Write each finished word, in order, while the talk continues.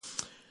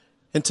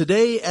And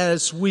today,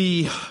 as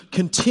we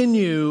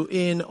continue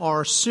in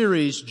our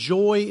series,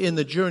 Joy in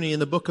the Journey, in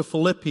the book of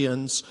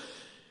Philippians,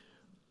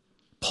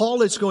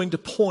 Paul is going to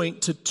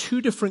point to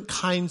two different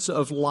kinds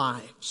of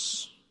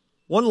lives.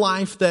 One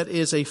life that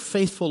is a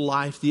faithful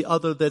life, the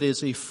other that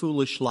is a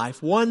foolish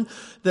life. One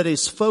that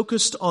is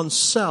focused on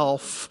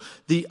self,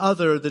 the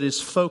other that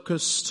is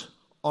focused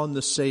on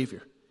the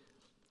Savior.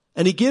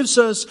 And he gives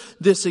us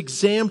this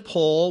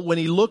example when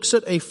he looks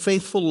at a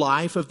faithful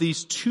life of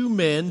these two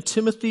men,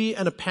 Timothy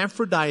and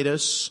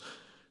Epaphroditus,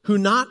 who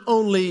not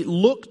only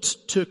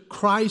looked to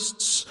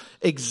Christ's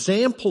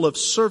example of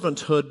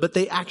servanthood, but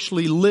they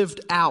actually lived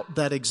out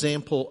that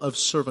example of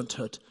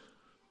servanthood.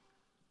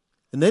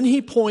 And then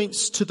he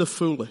points to the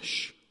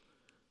foolish,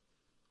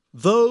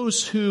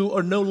 those who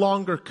are no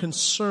longer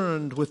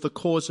concerned with the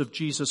cause of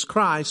Jesus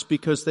Christ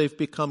because they've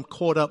become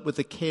caught up with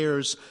the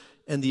cares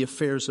and the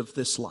affairs of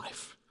this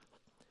life.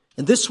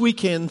 And this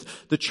weekend,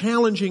 the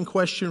challenging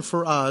question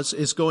for us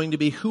is going to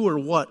be, who or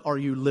what are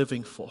you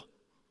living for?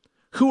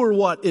 Who or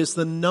what is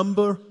the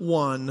number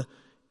one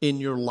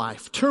in your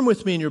life? Turn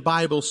with me in your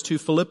Bibles to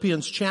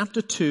Philippians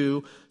chapter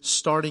 2,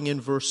 starting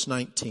in verse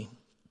 19.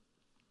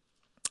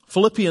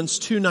 Philippians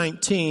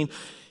 2:19,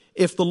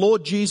 if the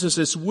Lord Jesus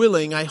is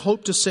willing, I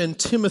hope to send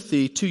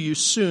Timothy to you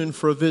soon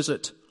for a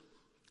visit.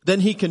 Then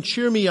he can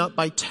cheer me up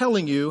by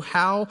telling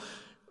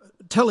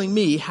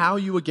me how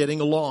you are getting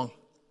along.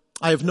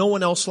 I have no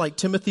one else like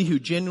Timothy who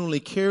genuinely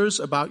cares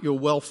about your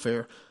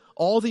welfare.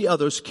 All the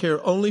others care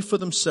only for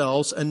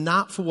themselves and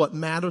not for what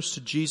matters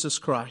to Jesus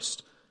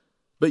Christ.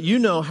 But you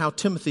know how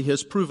Timothy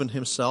has proven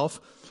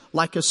himself.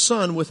 Like a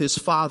son with his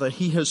father,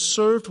 he has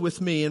served with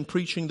me in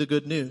preaching the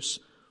good news.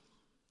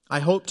 I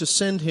hope to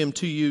send him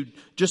to you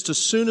just as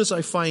soon as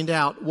I find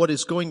out what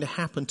is going to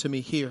happen to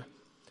me here.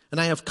 And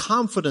I have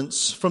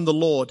confidence from the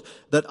Lord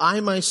that I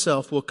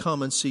myself will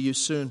come and see you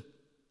soon.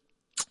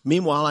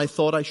 Meanwhile, I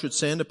thought I should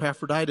send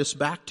Epaphroditus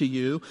back to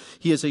you.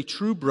 He is a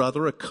true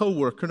brother, a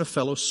co-worker, and a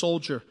fellow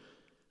soldier.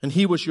 And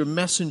he was your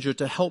messenger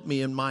to help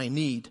me in my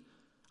need.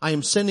 I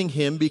am sending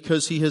him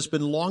because he has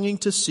been longing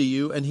to see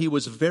you, and he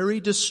was very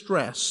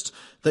distressed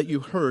that you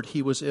heard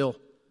he was ill.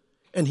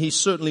 And he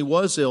certainly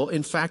was ill.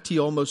 In fact, he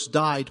almost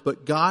died.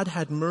 But God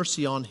had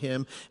mercy on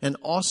him and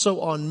also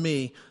on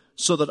me,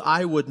 so that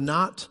I would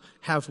not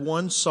have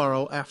one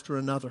sorrow after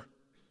another.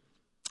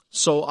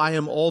 So I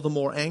am all the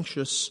more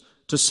anxious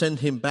to send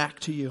him back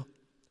to you.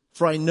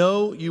 For I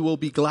know you will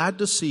be glad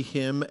to see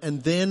him,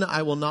 and then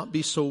I will not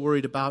be so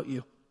worried about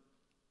you.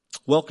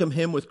 Welcome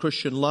him with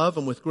Christian love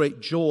and with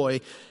great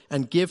joy,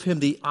 and give him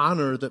the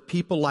honor that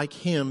people like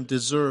him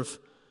deserve.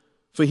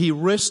 For he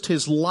risked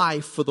his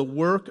life for the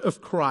work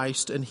of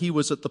Christ, and he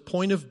was at the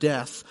point of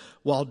death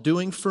while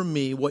doing for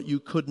me what you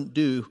couldn't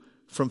do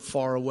from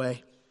far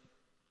away.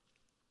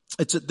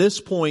 It's at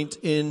this point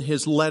in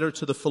his letter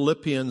to the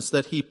Philippians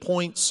that he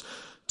points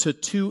to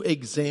two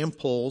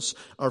examples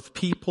of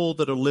people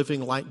that are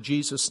living like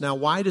Jesus. Now,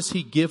 why does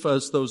he give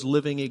us those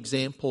living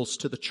examples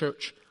to the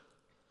church?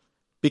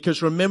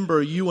 Because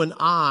remember, you and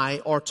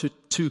I are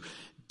to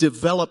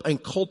develop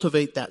and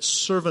cultivate that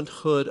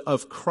servanthood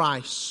of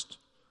Christ.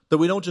 That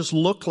we don't just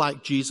look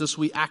like Jesus,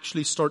 we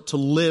actually start to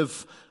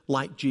live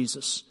like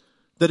Jesus.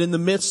 That in the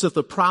midst of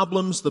the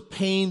problems, the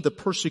pain, the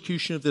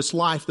persecution of this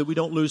life, that we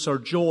don't lose our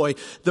joy,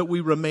 that we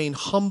remain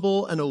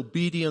humble and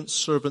obedient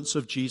servants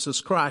of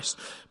Jesus Christ.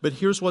 But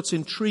here's what's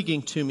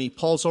intriguing to me.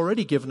 Paul's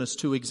already given us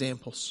two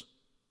examples.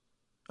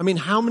 I mean,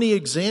 how many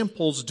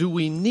examples do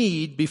we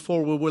need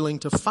before we're willing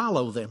to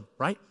follow them,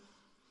 right?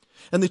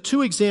 And the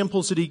two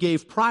examples that he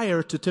gave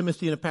prior to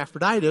Timothy and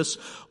Epaphroditus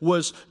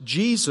was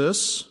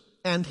Jesus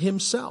and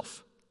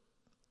himself.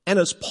 And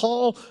as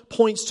Paul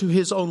points to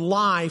his own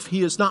life,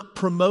 he is not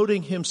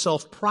promoting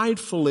himself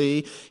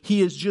pridefully.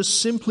 He is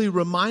just simply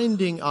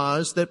reminding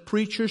us that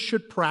preachers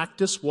should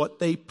practice what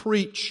they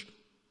preach.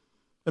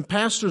 And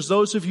pastors,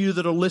 those of you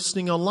that are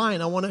listening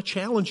online, I want to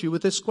challenge you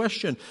with this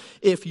question.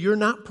 If you're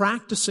not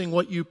practicing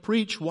what you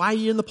preach, why are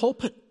you in the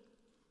pulpit?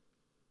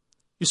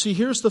 You see,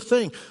 here's the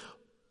thing.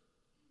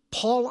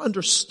 Paul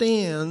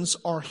understands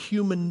our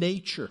human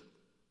nature.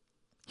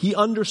 He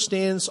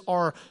understands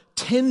our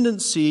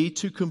tendency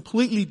to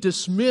completely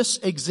dismiss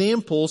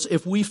examples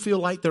if we feel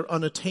like they're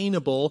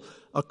unattainable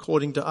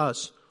according to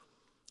us.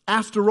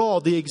 After all,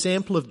 the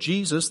example of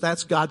Jesus,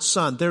 that's God's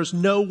Son. There's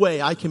no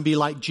way I can be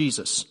like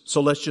Jesus.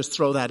 So let's just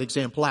throw that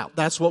example out.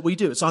 That's what we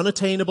do. It's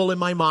unattainable in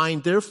my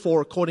mind.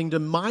 Therefore, according to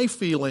my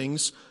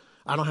feelings,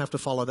 I don't have to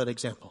follow that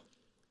example.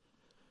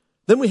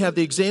 Then we have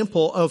the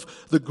example of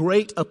the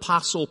great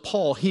apostle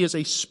Paul. He is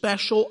a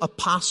special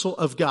apostle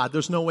of God.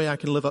 There's no way I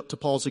can live up to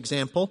Paul's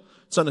example.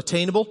 It's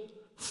unattainable.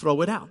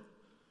 Throw it out.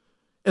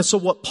 And so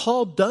what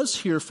Paul does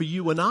here for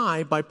you and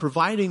I by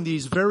providing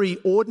these very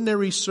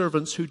ordinary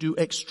servants who do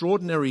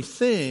extraordinary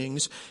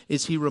things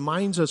is he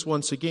reminds us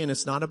once again,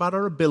 it's not about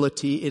our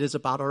ability, it is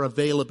about our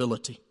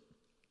availability.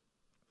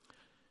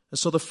 And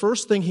so the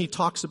first thing he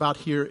talks about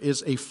here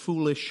is a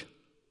foolish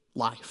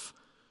life.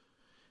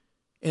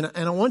 And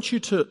I want you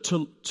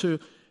to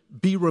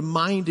be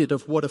reminded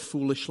of what a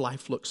foolish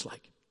life looks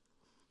like.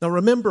 Now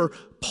remember,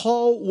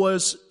 Paul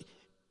was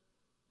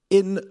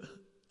in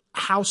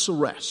house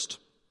arrest.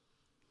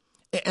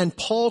 And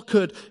Paul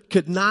could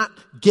not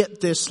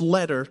get this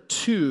letter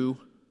to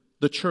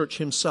the church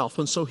himself.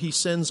 And so he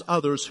sends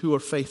others who are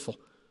faithful.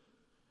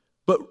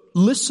 But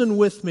listen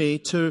with me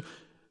to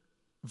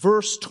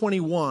verse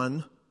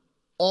 21.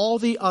 All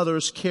the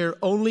others care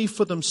only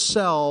for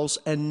themselves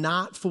and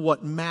not for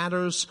what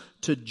matters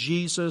to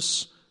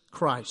Jesus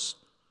Christ.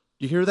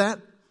 Do you hear that?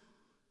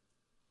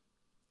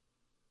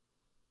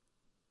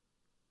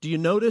 Do you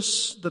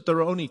notice that there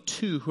are only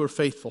two who are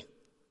faithful?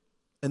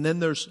 And then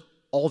there's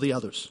all the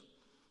others.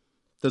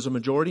 There's a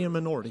majority and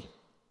minority.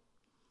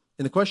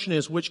 And the question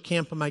is, which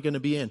camp am I going to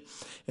be in?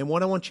 And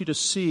what I want you to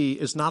see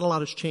is not a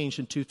lot has changed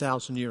in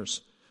 2,000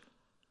 years.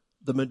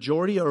 The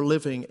majority are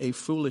living a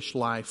foolish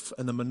life,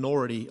 and the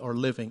minority are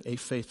living a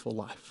faithful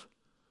life.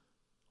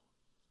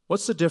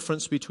 What's the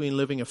difference between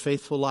living a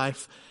faithful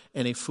life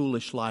and a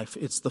foolish life?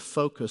 It's the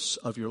focus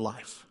of your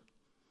life.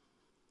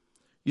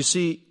 You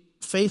see,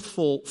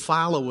 faithful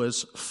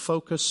followers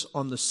focus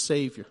on the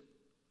Savior.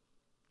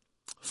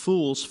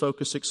 Fools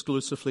focus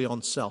exclusively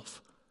on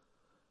self.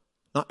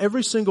 Now,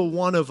 every single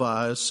one of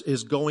us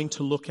is going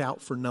to look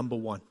out for number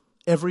one.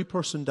 Every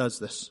person does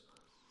this.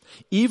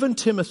 Even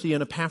Timothy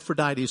and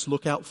Epaphroditus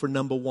look out for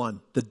number one.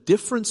 The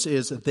difference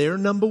is that their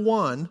number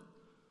one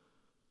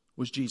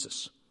was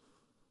Jesus.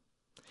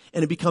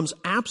 And it becomes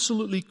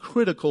absolutely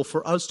critical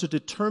for us to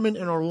determine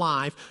in our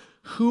life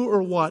who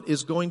or what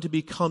is going to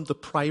become the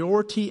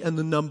priority and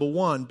the number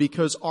one,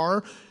 because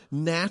our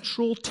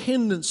natural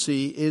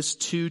tendency is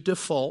to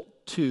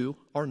default to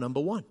our number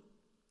one.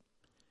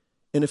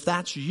 And if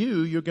that's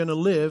you, you're going to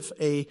live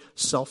a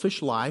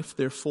selfish life.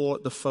 Therefore,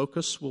 the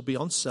focus will be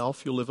on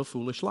self. You'll live a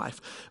foolish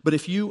life. But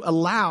if you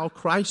allow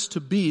Christ to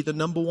be the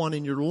number one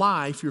in your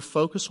life, your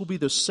focus will be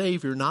the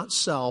Savior, not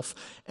self,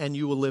 and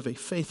you will live a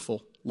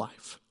faithful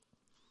life.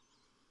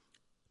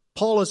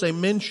 Paul, as I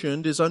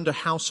mentioned, is under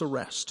house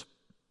arrest.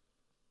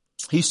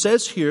 He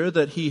says here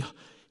that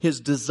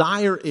his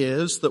desire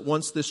is that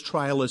once this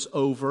trial is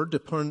over,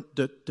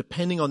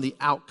 depending on the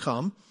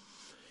outcome,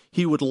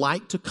 he would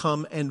like to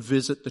come and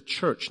visit the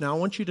church. Now, I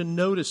want you to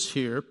notice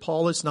here,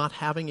 Paul is not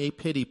having a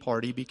pity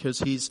party because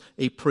he's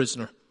a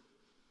prisoner.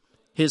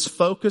 His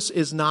focus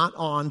is not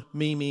on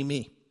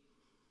me.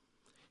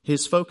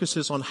 His focus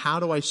is on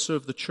how do I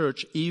serve the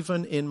church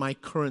even in my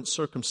current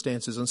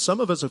circumstances. And some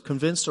of us have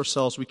convinced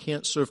ourselves we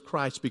can't serve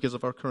Christ because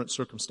of our current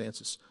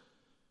circumstances.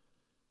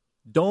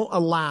 Don't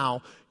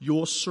allow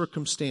your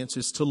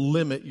circumstances to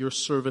limit your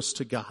service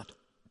to God.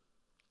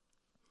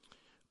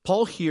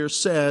 Paul here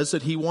says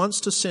that he wants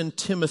to send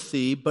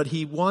Timothy, but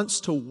he wants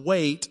to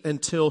wait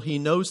until he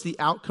knows the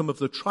outcome of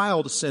the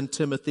trial to send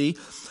Timothy,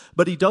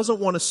 but he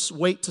doesn't want to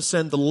wait to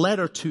send the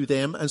letter to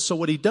them. And so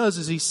what he does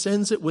is he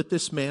sends it with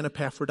this man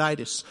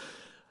Epaphroditus.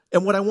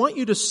 And what I want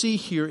you to see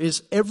here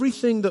is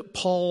everything that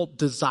Paul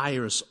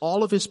desires,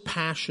 all of his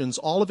passions,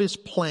 all of his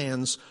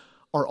plans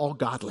are all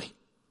godly.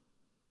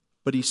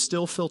 But he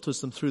still filters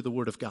them through the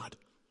Word of God.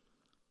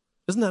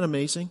 Isn't that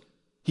amazing?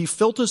 He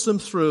filters them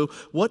through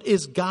what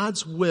is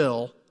God's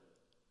will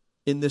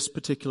in this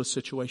particular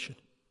situation.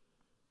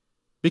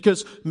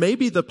 Because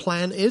maybe the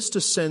plan is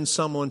to send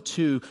someone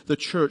to the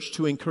church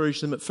to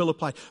encourage them at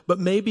Philippi, but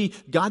maybe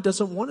God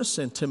doesn't want to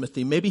send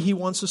Timothy. Maybe he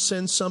wants to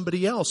send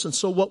somebody else. And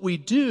so what we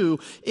do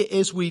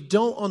is we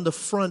don't on the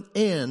front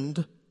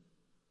end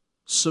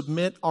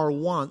submit our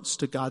wants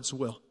to God's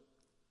will.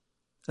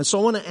 And so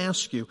I want to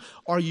ask you,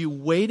 are you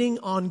waiting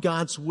on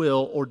God's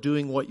will or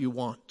doing what you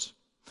want?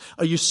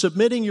 Are you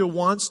submitting your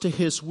wants to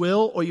His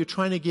will, or are you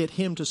trying to get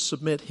Him to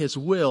submit His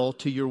will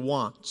to your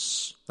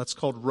wants? That's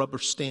called rubber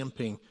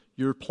stamping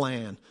your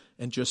plan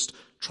and just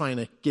trying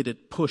to get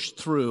it pushed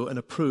through and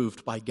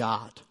approved by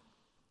God.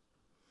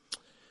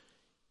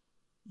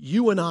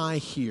 You and I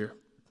here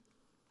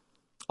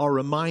are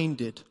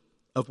reminded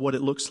of what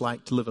it looks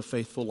like to live a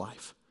faithful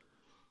life.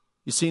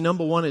 You see,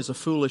 number one is a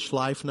foolish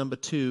life. Number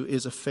two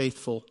is a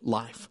faithful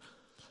life.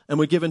 And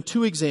we're given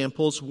two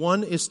examples.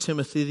 One is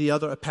Timothy, the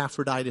other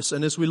Epaphroditus.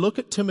 And as we look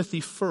at Timothy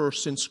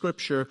first in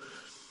Scripture,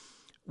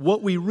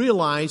 what we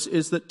realize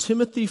is that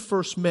Timothy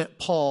first met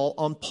Paul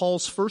on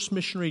Paul's first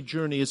missionary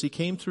journey as he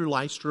came through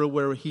Lystra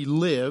where he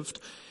lived.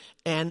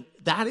 And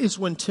that is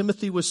when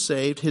Timothy was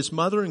saved. His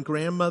mother and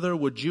grandmother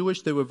were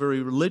Jewish. They were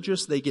very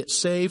religious. They get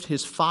saved.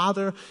 His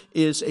father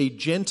is a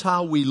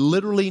Gentile. We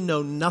literally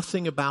know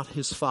nothing about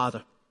his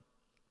father.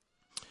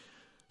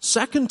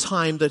 Second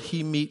time that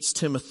he meets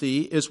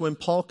Timothy is when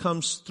Paul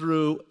comes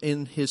through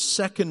in his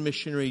second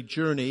missionary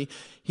journey.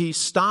 He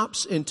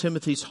stops in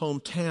Timothy's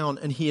hometown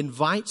and he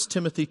invites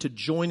Timothy to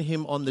join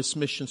him on this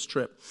missions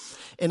trip.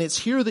 And it's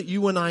here that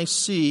you and I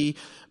see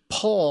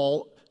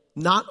Paul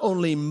not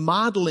only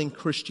modeling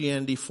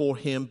Christianity for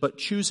him, but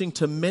choosing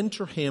to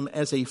mentor him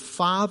as a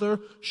father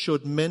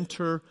should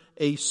mentor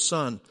a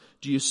son.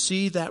 Do you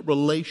see that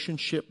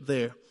relationship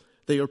there?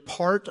 They are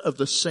part of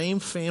the same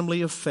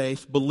family of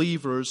faith,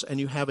 believers, and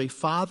you have a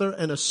father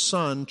and a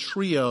son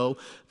trio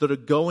that are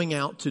going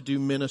out to do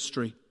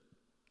ministry.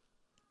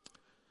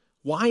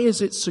 Why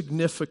is it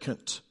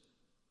significant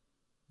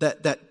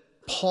that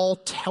Paul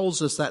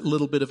tells us that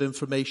little bit of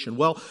information?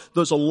 Well,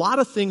 there's a lot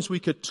of things we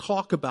could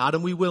talk about,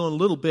 and we will in a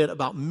little bit,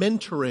 about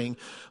mentoring.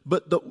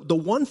 But the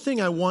one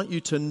thing I want you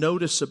to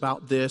notice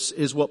about this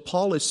is what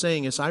Paul is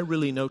saying is, I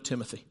really know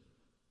Timothy.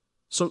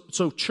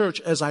 So church,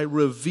 as I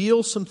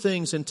reveal some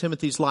things in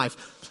Timothy's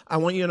life, I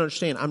want you to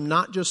understand, I'm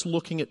not just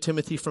looking at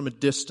Timothy from a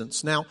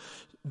distance. Now,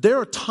 there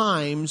are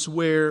times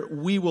where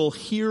we will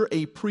hear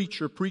a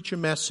preacher preach a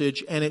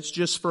message, and it's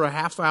just for a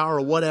half hour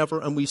or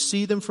whatever, and we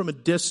see them from a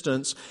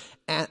distance,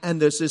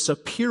 and there's this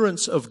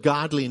appearance of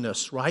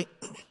godliness, right?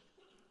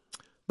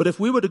 But if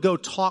we were to go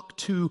talk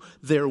to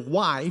their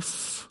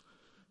wife,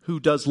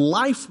 who does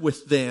life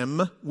with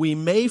them, we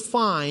may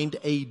find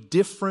a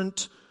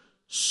different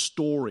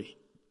story.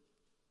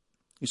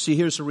 You see,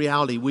 here's the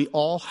reality. We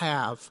all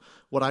have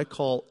what I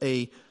call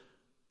a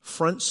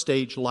front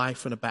stage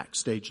life and a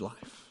backstage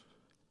life.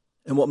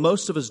 And what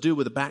most of us do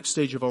with the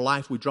backstage of our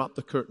life, we drop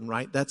the curtain,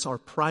 right? That's our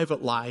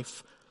private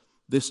life.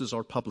 This is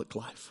our public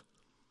life.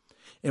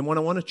 And what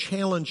I want to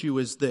challenge you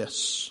is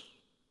this.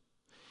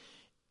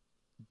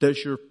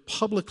 Does your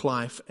public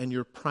life and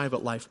your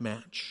private life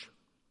match?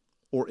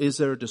 Or is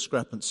there a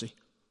discrepancy?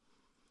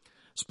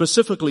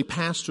 Specifically,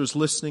 pastors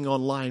listening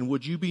online,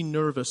 would you be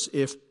nervous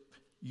if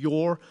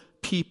your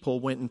people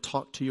went and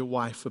talked to your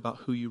wife about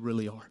who you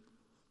really are?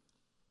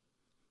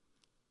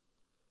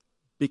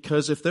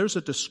 Because if there's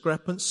a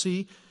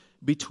discrepancy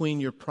between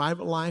your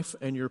private life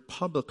and your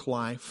public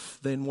life,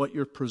 then what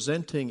you're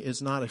presenting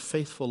is not a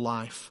faithful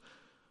life,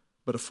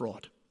 but a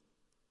fraud.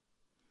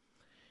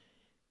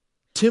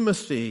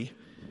 Timothy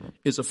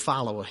is a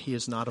follower. He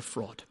is not a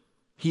fraud.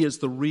 He is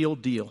the real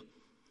deal.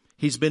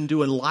 He's been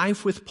doing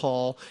life with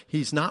Paul.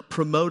 He's not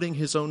promoting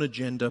his own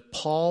agenda.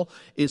 Paul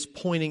is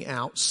pointing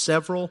out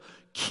several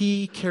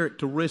key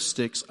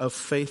characteristics of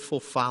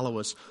faithful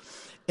followers.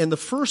 And the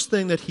first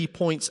thing that he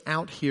points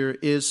out here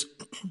is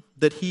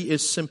that he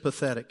is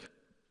sympathetic.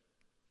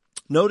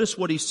 Notice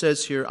what he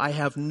says here. I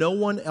have no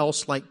one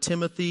else like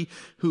Timothy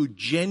who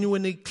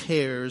genuinely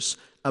cares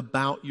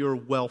about your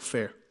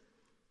welfare.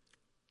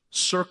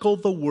 Circle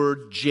the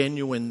word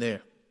genuine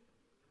there.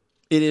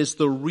 It is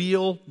the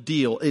real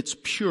deal. It's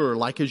pure.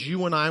 Like as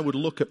you and I would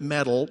look at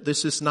metal,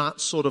 this is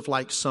not sort of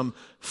like some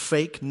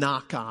fake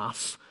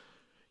knockoff.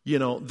 You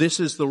know,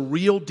 this is the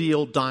real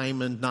deal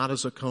diamond, not a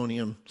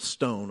zirconium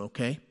stone,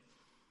 okay?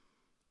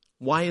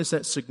 Why is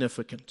that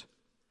significant?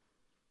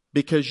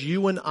 Because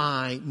you and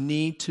I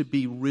need to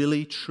be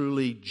really,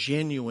 truly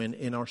genuine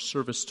in our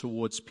service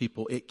towards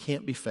people. It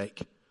can't be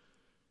fake.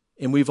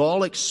 And we've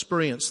all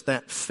experienced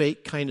that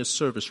fake kind of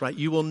service, right?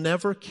 You will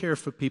never care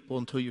for people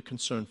until you're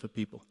concerned for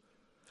people.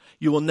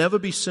 You will never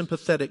be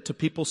sympathetic to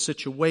people's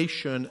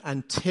situation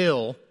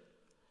until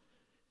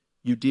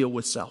you deal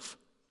with self.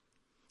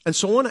 And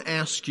so I want to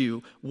ask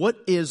you, what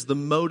is the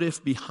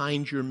motive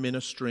behind your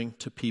ministering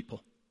to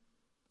people?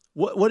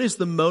 What is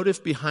the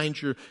motive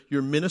behind your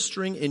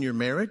ministering in your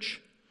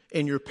marriage,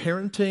 in your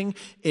parenting,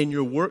 in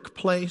your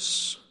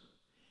workplace?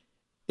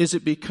 Is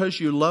it because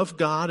you love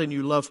God and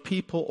you love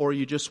people, or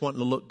you just want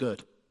to look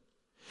good?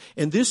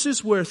 And this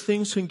is where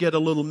things can get a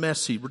little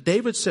messy.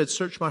 David said,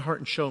 search my heart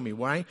and show me.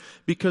 Why?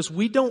 Because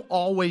we don't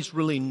always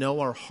really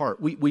know our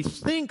heart. We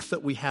think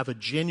that we have a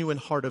genuine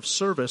heart of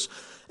service.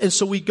 And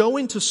so we go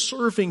into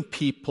serving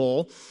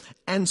people,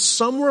 and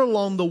somewhere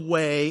along the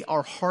way,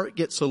 our heart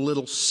gets a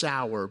little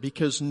sour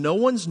because no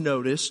one's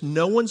noticed,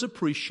 no one's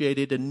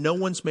appreciated, and no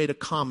one's made a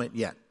comment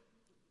yet.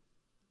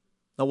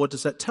 Now, what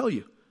does that tell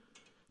you?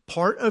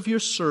 Part of your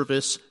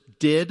service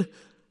did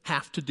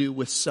have to do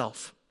with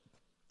self.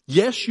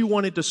 Yes, you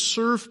wanted to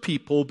serve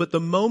people, but the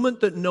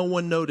moment that no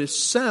one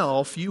noticed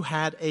self, you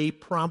had a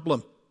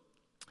problem.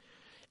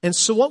 And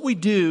so what we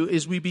do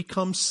is we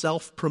become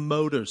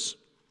self-promoters.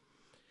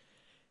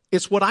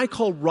 It's what I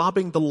call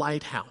robbing the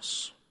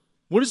lighthouse.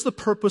 What is the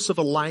purpose of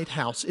a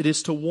lighthouse? It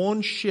is to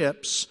warn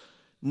ships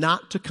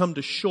not to come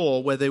to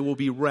shore where they will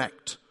be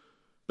wrecked,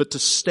 but to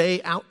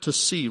stay out to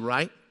sea,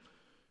 right?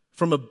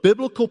 From a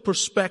biblical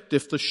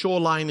perspective, the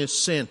shoreline is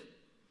sin.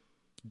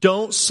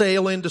 Don't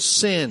sail into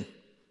sin.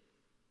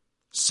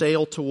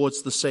 Sail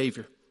towards the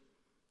Savior.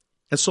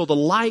 And so the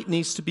light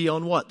needs to be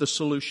on what? The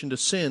solution to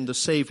sin, the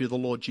Savior, the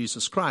Lord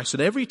Jesus Christ.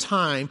 And every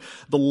time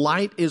the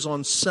light is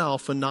on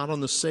self and not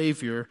on the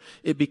Savior,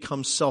 it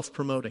becomes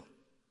self-promoting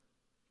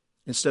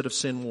instead of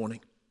sin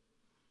warning.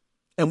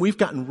 And we've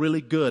gotten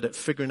really good at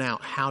figuring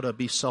out how to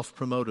be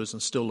self-promoters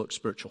and still look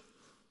spiritual.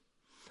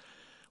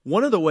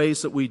 One of the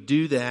ways that we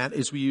do that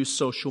is we use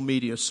social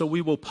media. So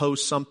we will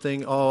post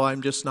something, oh,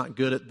 I'm just not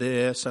good at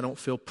this, I don't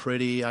feel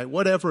pretty,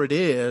 whatever it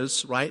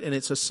is, right? And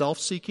it's a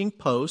self-seeking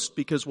post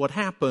because what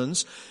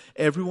happens,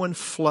 everyone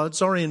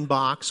floods our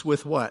inbox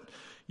with what?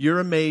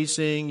 You're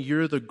amazing,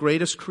 you're the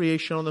greatest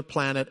creation on the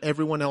planet,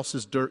 everyone else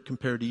is dirt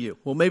compared to you.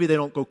 Well, maybe they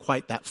don't go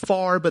quite that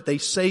far, but they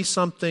say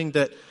something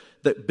that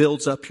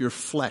builds up your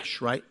flesh,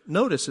 right?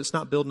 Notice it's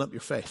not building up your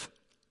faith.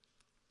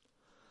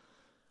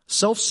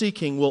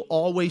 Self-seeking will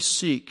always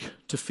seek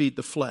to feed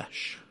the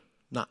flesh,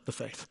 not the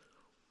faith.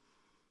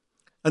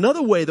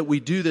 Another way that we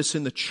do this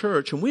in the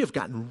church, and we have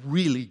gotten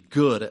really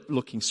good at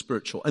looking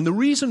spiritual. And the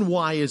reason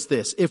why is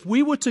this. If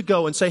we were to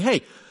go and say,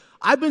 hey,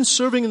 I've been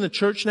serving in the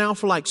church now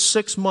for like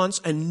 6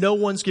 months and no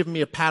one's given me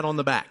a pat on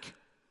the back.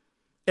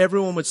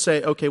 Everyone would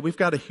say, okay, we've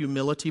got a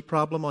humility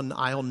problem on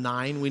aisle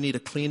 9. We need a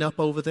cleanup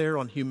over there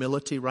on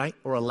humility, right?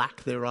 Or a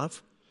lack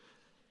thereof.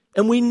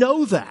 And we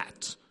know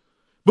that.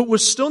 But we're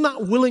still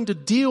not willing to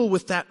deal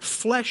with that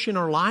flesh in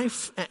our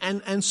life.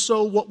 And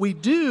so what we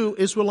do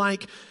is we're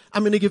like,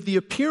 I'm going to give the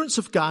appearance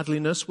of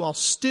godliness while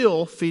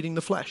still feeding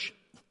the flesh.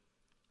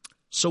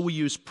 So we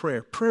use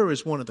prayer. Prayer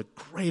is one of the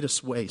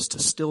greatest ways to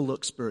still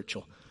look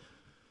spiritual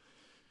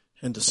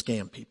and to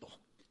scam people.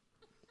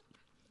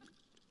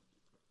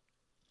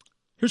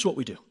 Here's what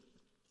we do.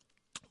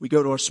 We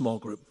go to our small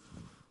group.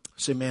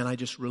 Say, man, I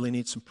just really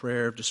need some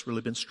prayer. I've just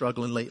really been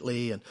struggling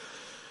lately. And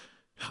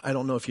I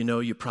don't know if you know,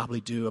 you probably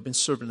do. I've been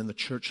serving in the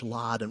church a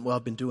lot, and well,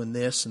 I've been doing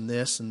this and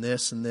this and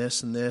this and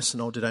this and this,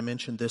 and oh, did I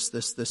mention this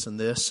and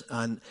this?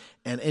 And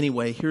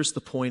anyway, here's the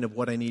point of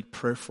what I need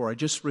prayer for. I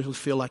just really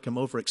feel like I'm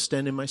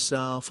overextending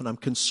myself, and I'm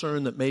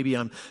concerned that maybe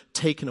I'm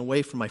taken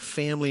away from my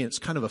family, and it's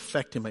kind of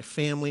affecting my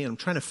family, and I'm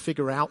trying to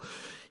figure out,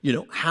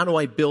 how do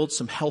I build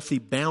some healthy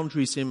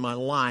boundaries in my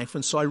life?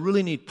 And so I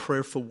really need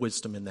prayer for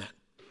wisdom in that.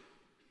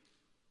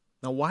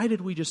 Now, why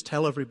did we just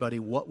tell everybody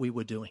what we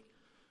were doing?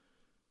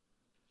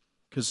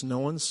 Because no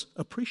one's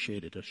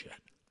appreciated us yet.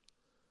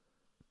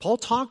 Paul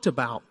talked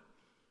about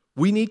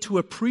we need to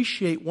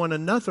appreciate one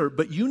another,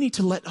 but you need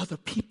to let other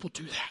people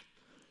do that.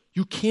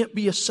 You can't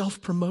be a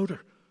self-promoter.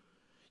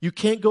 You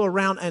can't go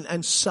around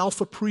and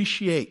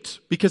self-appreciate,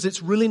 because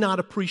it's really not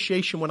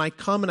appreciation when I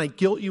come and I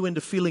guilt you into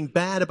feeling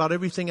bad about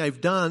everything I've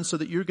done so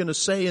that you're going to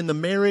say in the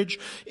marriage,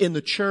 in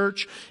the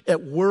church,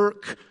 at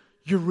work,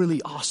 you're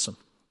really awesome.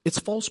 It's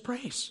false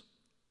praise.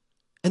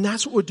 And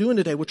that's what we're doing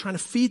today. We're trying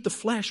to feed the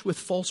flesh with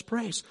false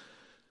praise.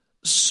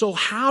 So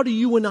how do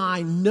you and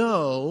I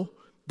know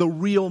the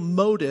real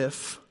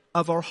motive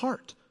of our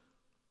heart?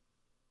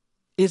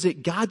 Is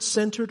it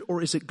God-centered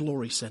or is it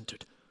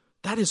glory-centered?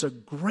 That is a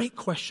great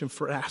question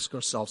for us to ask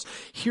ourselves.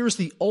 Here's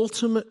the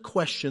ultimate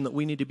question that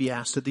we need to be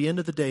asked. At the end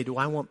of the day, do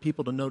I want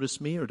people to notice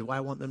me or do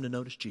I want them to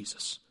notice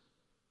Jesus?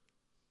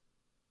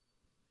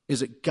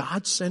 Is it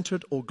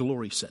God-centered or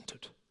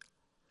glory-centered?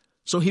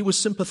 So he was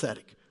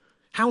sympathetic.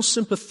 How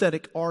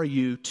sympathetic are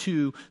you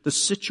to the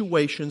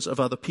situations of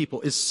other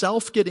people? Is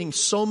self getting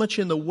so much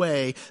in the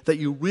way that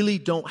you really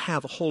don't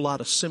have a whole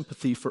lot of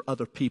sympathy for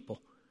other people?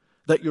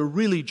 That you're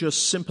really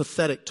just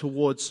sympathetic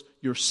towards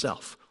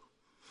yourself?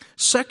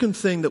 Second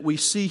thing that we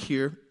see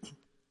here,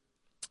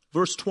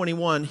 verse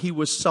 21, he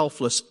was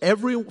selfless.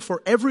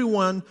 For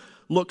everyone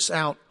looks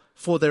out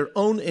for their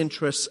own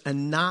interests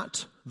and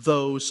not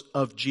those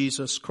of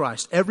Jesus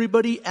Christ.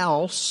 Everybody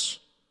else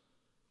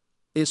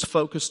is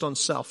focused on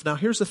self. Now,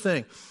 here's the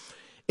thing.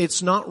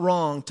 It's not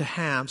wrong to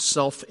have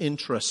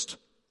self-interest.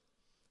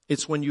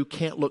 It's when you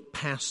can't look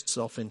past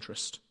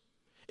self-interest.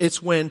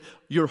 It's when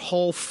your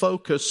whole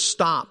focus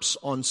stops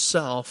on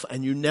self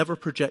and you never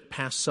project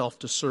past self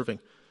to serving.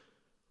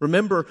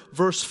 Remember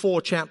verse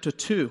 4, chapter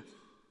 2.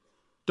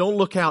 Don't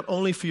look out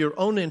only for your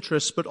own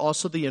interests, but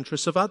also the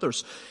interests of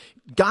others.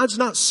 God's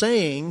not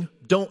saying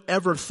don't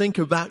ever think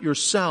about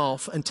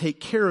yourself and take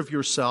care of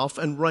yourself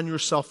and run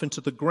yourself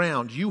into the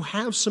ground. You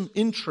have some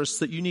interests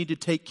that you need to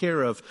take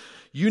care of.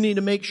 You need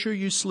to make sure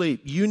you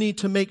sleep. You need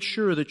to make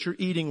sure that you're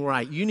eating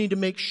right. You need to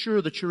make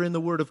sure that you're in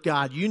the Word of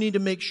God. You need to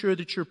make sure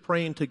that you're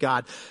praying to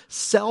God.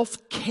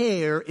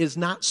 Self-care is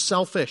not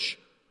selfish.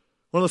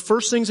 One of the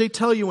first things they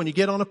tell you when you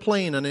get on a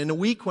plane, and in a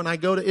week when I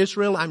go to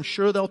Israel, I'm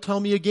sure they'll tell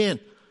me again,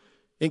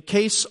 in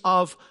case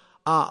of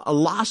a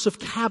loss of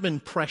cabin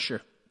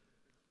pressure,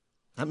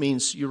 that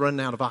means you're running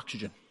out of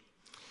oxygen.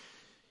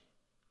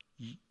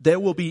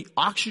 There will be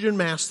oxygen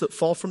masks that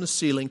fall from the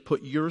ceiling.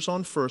 Put yours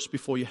on first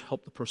before you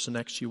help the person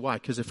next to you. Why?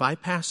 Because if I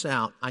pass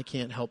out, I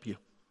can't help you.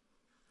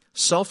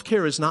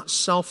 Self-care is not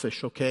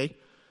selfish, okay?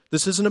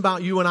 This isn't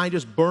about you and I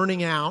just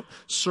burning out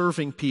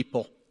serving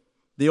people.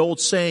 The old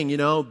saying,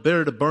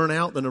 better to burn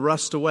out than to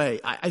rust away.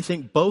 I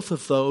think both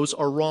of those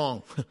are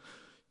wrong.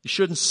 You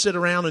shouldn't sit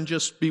around and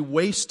just be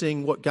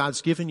wasting what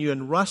God's given you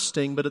and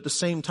rusting, but at the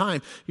same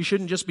time, you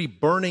shouldn't just be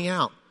burning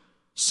out.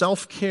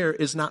 Self-care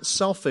is not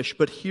selfish,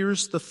 but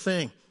here's the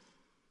thing.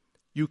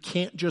 You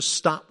can't just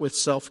stop with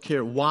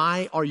self-care.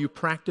 Why are you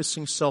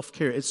practicing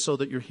self-care? It's so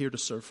that you're here to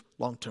serve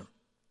long term.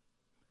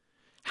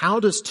 How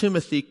does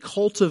Timothy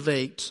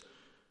cultivate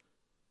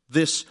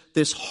this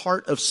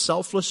heart of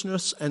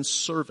selflessness and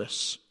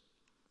service?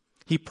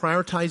 He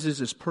prioritizes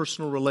his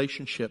personal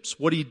relationships.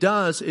 What he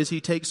does is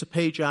he takes a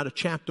page out of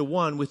chapter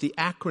 1 with the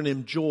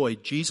acronym JOY.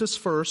 Jesus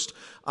first,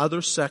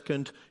 others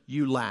second,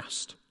 you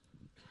last.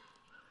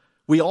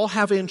 We all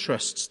have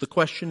interests. The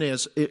question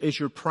is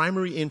your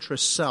primary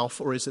interest self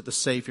or is it the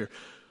Savior?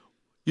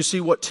 You see,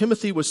 what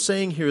Timothy was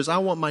saying here is I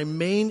want my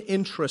main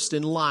interest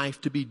in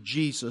life to be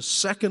Jesus.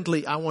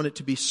 Secondly, I want it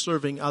to be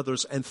serving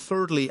others. And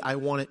thirdly, I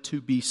want it to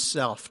be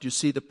self. Do you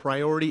see the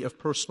priority of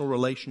personal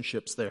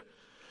relationships there?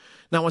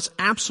 Now, what's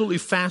absolutely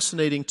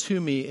fascinating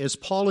to me is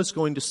Paul is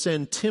going to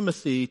send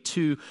Timothy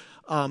to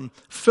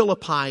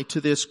Philippi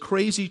to this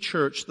crazy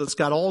church that's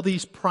got all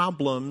these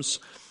problems,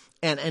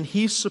 and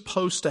he's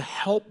supposed to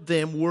help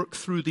them work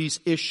through these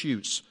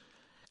issues.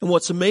 And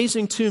what's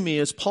amazing to me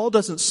is Paul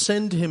doesn't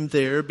send him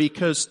there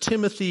because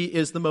Timothy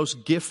is the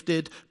most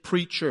gifted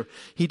preacher.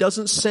 He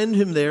doesn't send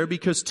him there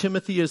because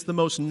Timothy is the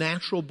most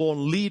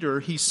natural-born leader.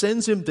 He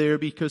sends him there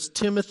because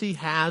Timothy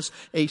has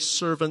a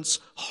servant's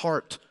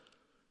heart.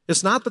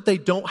 It's not that they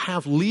don't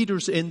have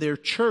leaders in their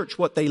church.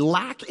 What they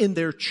lack in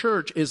their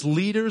church is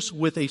leaders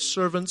with a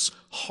servant's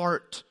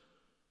heart.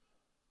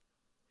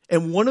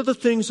 And one of the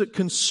things that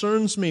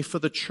concerns me for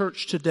the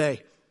church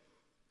today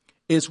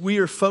is we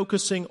are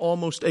focusing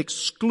almost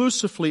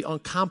exclusively on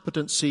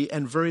competency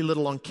and very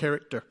little on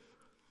character.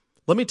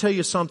 Let me tell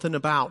you something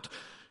about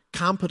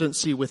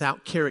competency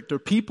without character.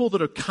 People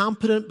that are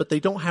competent but they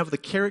don't have the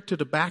character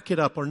to back it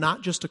up are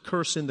not just a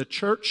curse in the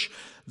church,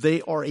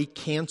 they are a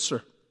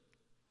cancer.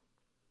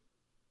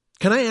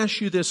 Can I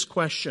ask you this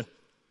question?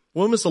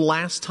 When was the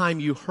last time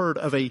you heard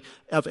of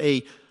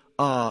a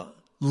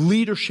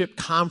leadership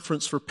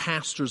conference for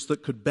pastors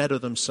that could better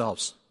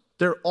themselves?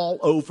 They're all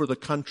over the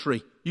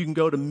country. You can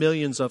go to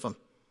millions of them.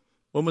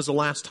 When was the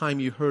last time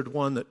you heard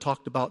one that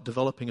talked about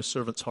developing a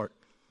servant's heart?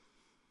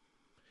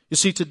 You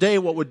see, today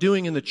what we're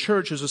doing in the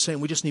church is we're saying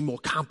we just need more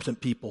competent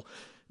people.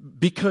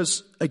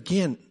 Because,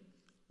 again,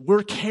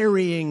 we're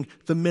carrying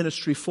the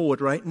ministry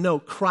forward, right? No,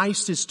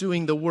 Christ is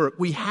doing the work.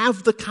 We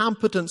have the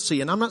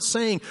competency. And I'm not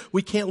saying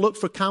we can't look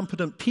for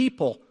competent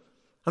people.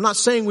 I'm not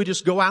saying we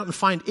just go out and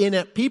find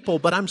inept people,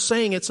 but I'm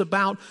saying it's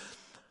about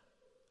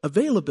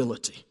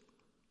availability,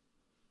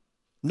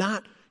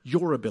 not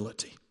your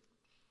ability.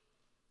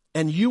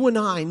 And you and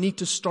I need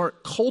to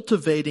start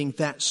cultivating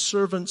that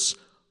servant's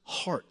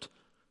heart.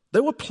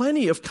 There were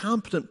plenty of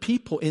competent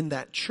people in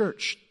that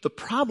church. The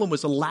problem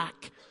was a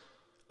lack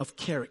of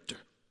character.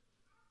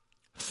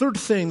 Third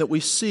thing that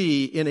we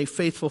see in a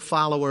faithful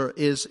follower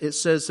is it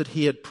says that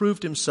he had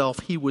proved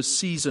himself, he was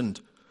seasoned.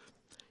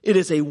 It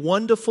is a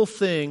wonderful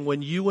thing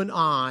when you and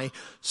I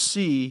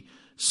see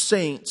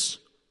saints,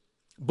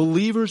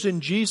 believers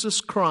in Jesus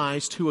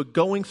Christ who are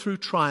going through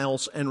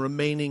trials and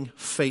remaining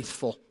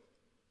faithful.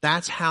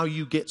 That's how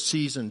you get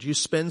seasoned. You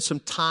spend some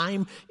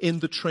time in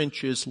the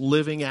trenches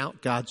living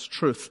out God's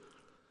truth.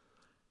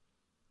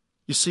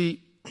 You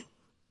see,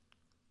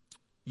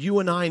 you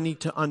and I need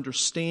to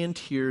understand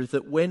here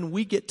that when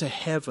we get to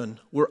heaven,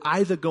 we're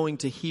either going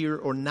to hear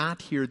or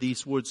not hear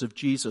these words of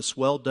Jesus,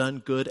 well done,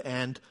 good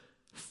and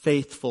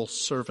faithful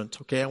servant.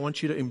 Okay, I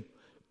want you to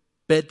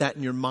embed that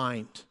in your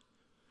mind.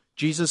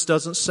 Jesus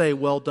doesn't say,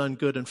 well done,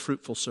 good and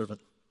fruitful servant.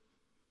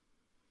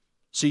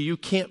 See, you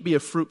can't be a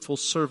fruitful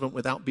servant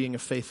without being a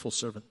faithful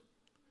servant.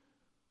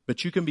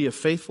 But you can be a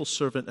faithful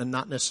servant and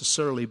not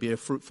necessarily be a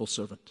fruitful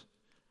servant.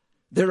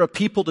 There are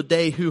people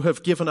today who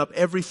have given up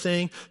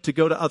everything to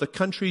go to other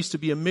countries to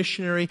be a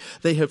missionary.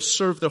 They have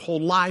served their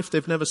whole life.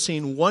 They've never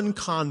seen one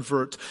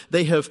convert.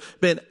 They have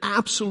been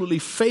absolutely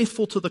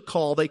faithful to the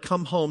call. They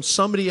come home.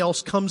 Somebody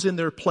else comes in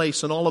their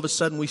place, and all of a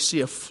sudden we see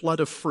a flood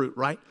of fruit,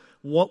 right?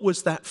 What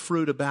was that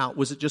fruit about?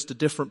 Was it just a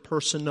different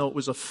person? No, it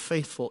was a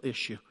faithful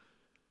issue.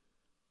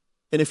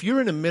 And if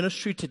you're in a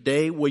ministry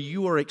today where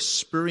you are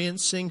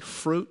experiencing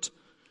fruit,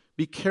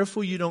 be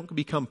careful you don't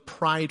become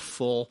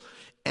prideful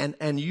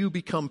and you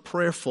become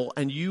prayerful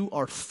and you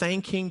are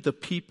thanking the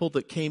people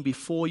that came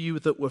before you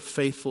that were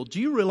faithful. Do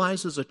you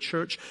realize as a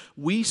church,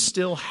 we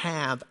still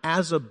have,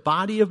 as a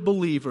body of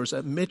believers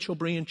at Mitchell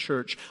Berean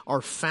Church,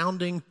 our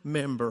founding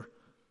member,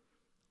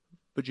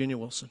 Virginia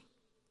Wilson.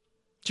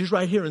 She's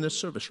right here in this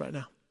service right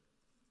now,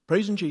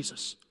 praising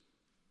Jesus.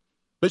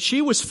 But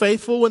she was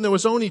faithful when there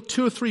was only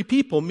 2 or 3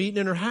 people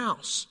meeting in her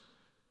house.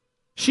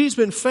 She's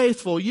been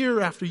faithful year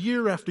after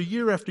year after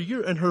year after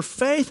year, and her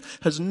faith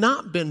has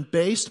not been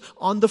based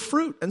on the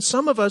fruit. And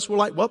some of us were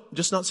like, well,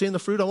 just not seeing the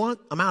fruit I want,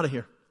 I'm out of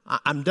here.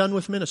 I'm done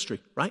with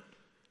ministry, right?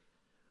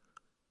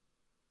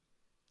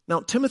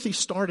 Now, Timothy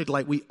started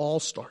like we all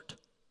start.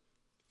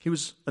 He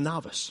was a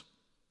novice.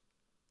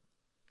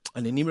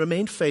 And then he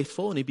remained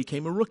faithful, and he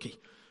became a rookie.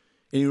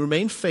 And he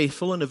remained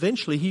faithful, and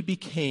eventually he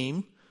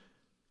became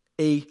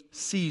a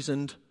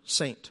seasoned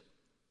saint.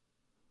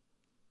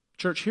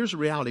 Church, here's the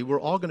reality. We're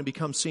all going to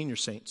become senior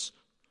saints.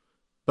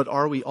 But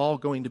are we all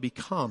going to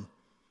become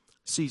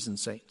seasoned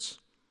saints?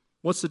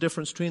 What's the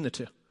difference between the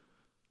two?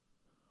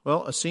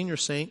 Well, a senior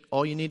saint,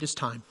 all you need is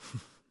time.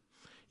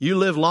 You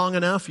live long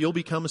enough, you'll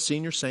become a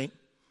senior saint.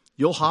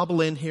 You'll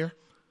hobble in here.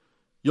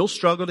 You'll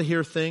struggle to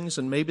hear things,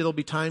 and maybe there'll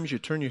be times you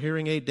turn your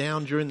hearing aid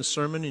down during the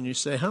sermon and you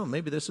say,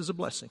 maybe this is a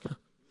blessing.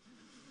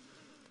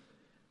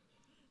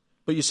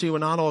 But you see, we're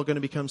not all going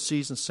to become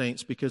seasoned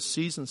saints, because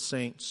seasoned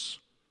saints,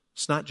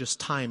 it's not just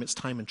time, it's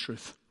time and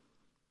truth.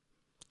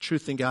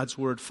 Truth in God's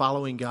word,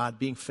 following God,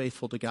 being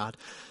faithful to God.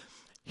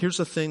 Here's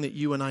the thing that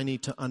you and I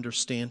need to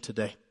understand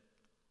today.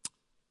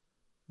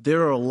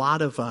 There are a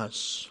lot of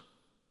us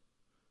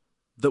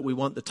that we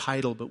want the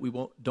title, but we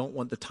don't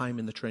want the time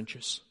in the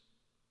trenches.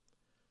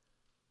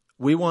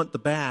 We want the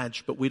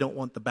badge, but we don't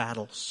want the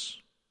battles.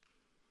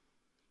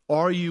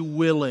 Are you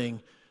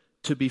willing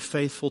to be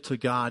faithful to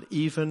God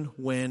even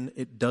when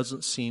it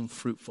doesn't seem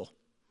fruitful.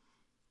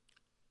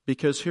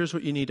 Because here's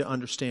what you need to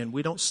understand.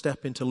 We don't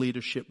step into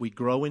leadership. We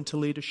grow into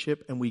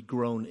leadership, and we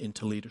groan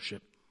into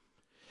leadership.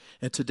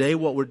 And today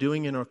what we're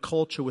doing in our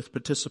culture with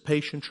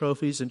participation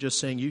trophies and just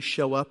saying you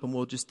show up and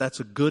that's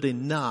a good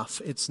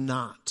enough, it's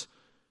not.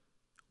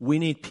 We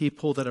need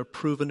people that are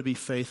proven to be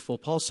faithful.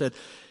 Paul said,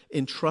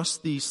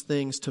 entrust these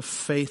things to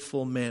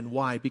faithful men.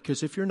 Why?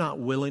 Because if you're not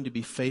willing to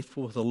be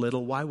faithful with a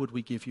little, why would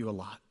we give you a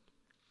lot?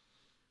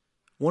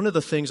 One of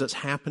the things that's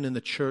happened in the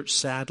church,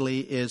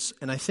 sadly, is,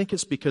 and I think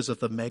it's because of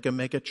the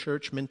mega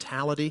church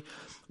mentality,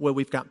 where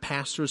we've got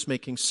pastors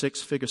making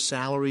six-figure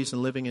salaries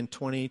and living in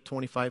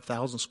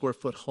 25,000 square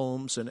foot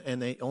homes,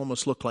 and they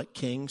almost look like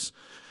kings,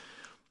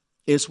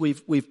 is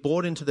we've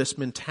bought into this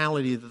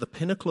mentality that the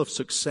pinnacle of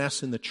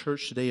success in the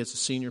church today is the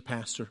senior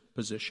pastor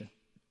position.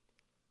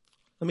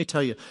 Let me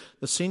tell you,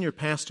 the senior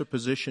pastor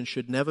position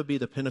should never be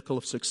the pinnacle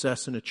of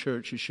success in a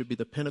church. It should be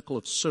the pinnacle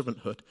of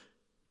servanthood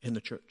in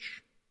the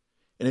church.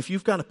 And if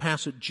you've got a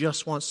pastor that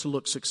just wants to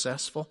look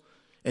successful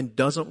and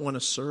doesn't want to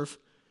serve,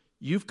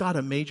 you've got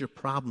a major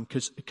problem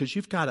because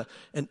you've got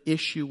an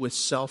issue with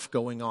self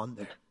going on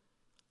there.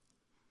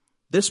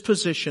 This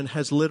position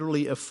has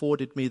literally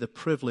afforded me the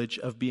privilege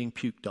of being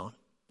puked on.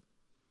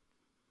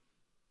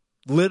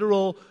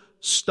 Literal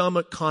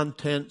stomach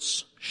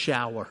contents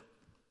shower.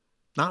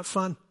 Not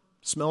fun.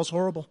 Smells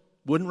horrible.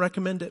 Wouldn't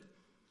recommend it.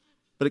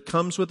 But it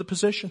comes with the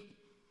position.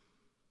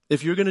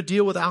 If you're going to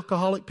deal with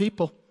alcoholic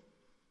people,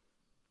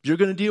 you're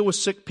going to deal with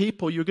sick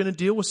people, you're going to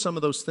deal with some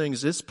of those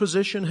things. This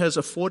position has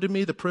afforded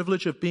me the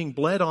privilege of being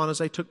bled on as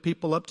I took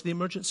people up to the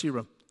emergency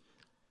room.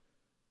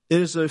 It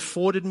has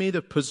afforded me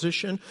the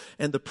position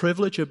and the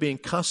privilege of being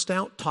cussed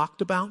out,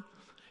 talked about,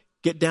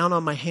 get down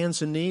on my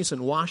hands and knees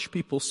and wash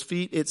people's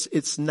feet.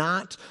 It's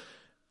not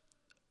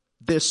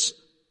this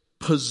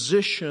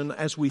position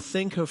as we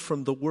think of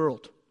from the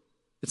world.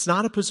 It's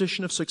not a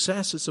position of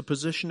success, it's a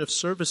position of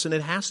service, and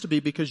it has to be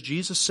because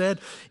Jesus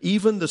said,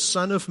 even the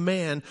Son of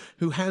Man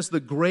who has the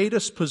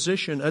greatest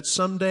position, at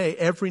someday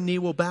every knee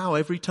will bow,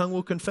 every tongue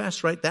will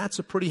confess, right? That's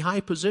a pretty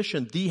high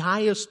position, the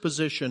highest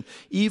position.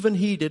 Even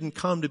he didn't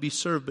come to be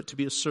served, but to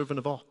be a servant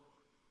of all.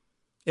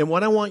 And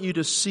what I want you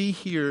to see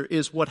here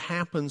is what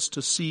happens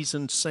to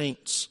seasoned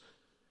saints.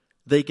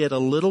 They get a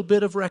little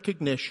bit of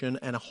recognition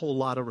and a whole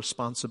lot of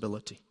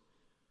responsibility.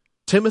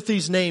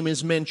 Timothy's name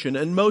is mentioned,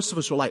 and most of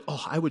us are like,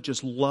 oh, I would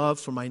just love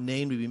for my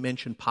name to be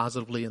mentioned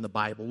positively in the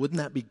Bible. Wouldn't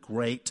that be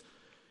great?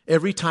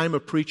 Every time a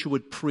preacher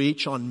would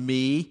preach on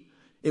me,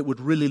 it would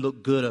really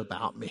look good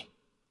about me.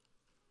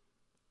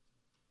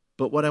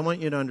 But what I want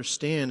you to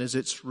understand is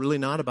it's really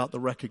not about the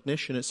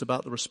recognition, it's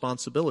about the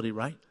responsibility,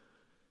 right?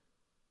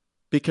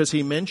 Because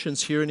he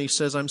mentions here and he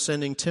says, I'm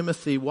sending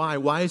Timothy. Why?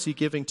 Why is he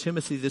giving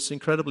Timothy this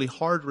incredibly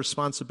hard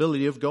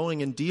responsibility of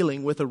going and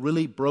dealing with a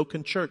really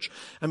broken church?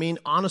 I mean,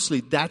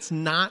 honestly, that's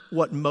not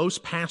what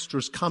most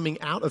pastors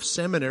coming out of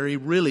seminary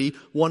really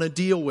want to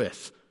deal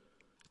with.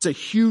 It's a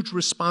huge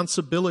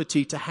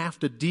responsibility to have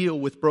to deal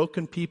with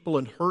broken people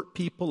and hurt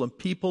people and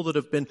people that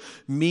have been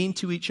mean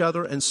to each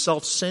other and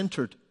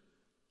self-centered.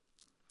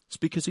 It's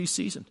because he's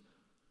seasoned.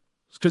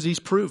 It's because he's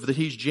proved that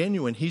he's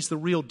genuine. He's the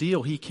real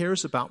deal. He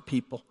cares about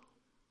people.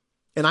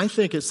 And I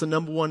think it's the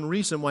number one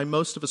reason why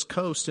most of us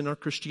coast in our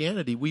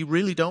Christianity. We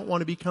really don't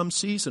want to become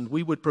seasoned.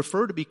 We would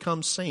prefer to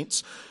become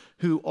saints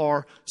who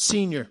are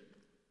senior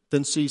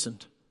than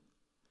seasoned.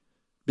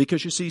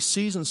 Because you see,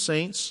 seasoned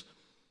saints,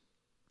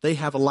 they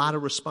have a lot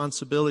of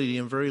responsibility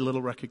and very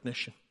little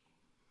recognition.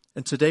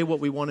 And today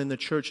what we want in the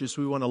church is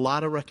we want a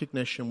lot of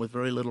recognition with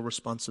very little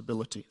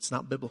responsibility. It's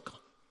not biblical.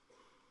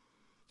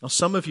 Now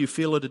some of you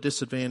feel at a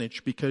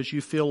disadvantage because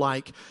you feel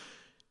like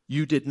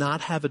you did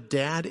not have a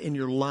dad in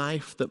your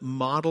life that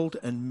modeled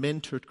and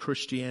mentored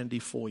Christianity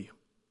for you.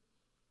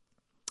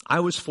 I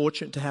was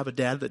fortunate to have a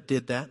dad that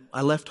did that.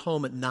 I left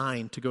home at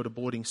 9 to go to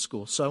boarding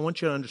school. So I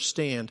want you to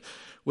understand,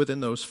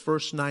 within those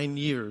first 9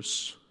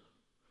 years,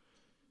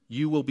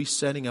 you will be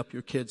setting up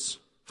your kids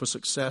for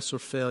success or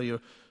failure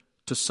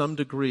to some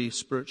degree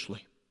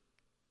spiritually.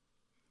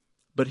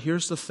 But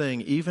here's the thing,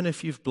 even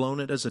if you've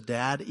blown it as a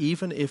dad,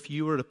 even if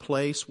you were at a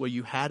place where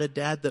you had a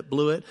dad that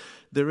blew it,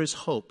 there is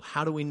hope.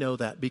 How do we know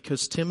that?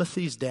 Because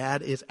Timothy's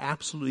dad is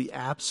absolutely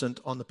absent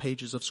on the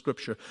pages of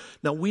Scripture.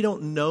 Now, we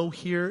don't know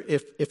here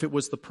if it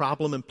was the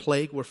problem and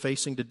plague we're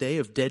facing today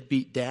of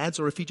deadbeat dads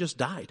or if he just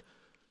died.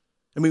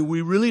 I mean,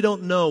 we really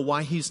don't know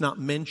why he's not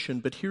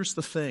mentioned, but here's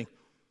the thing.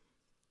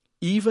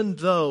 Even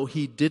though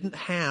he didn't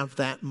have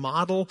that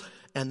model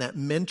and that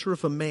mentor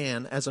of a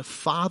man as a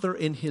father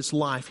in his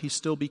life, he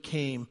still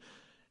became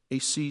a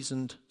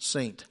seasoned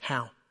saint.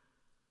 How?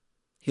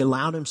 He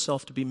allowed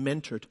himself to be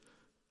mentored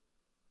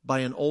by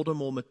an older,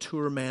 more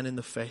mature man in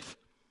the faith.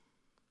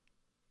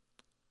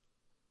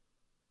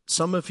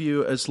 Some of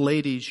you as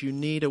ladies, you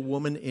need a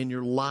woman in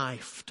your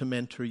life to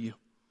mentor you.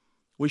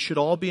 We should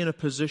all be in a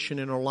position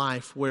in our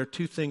life where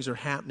two things are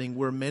happening.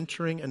 We're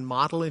mentoring and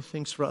modeling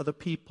things for other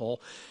people,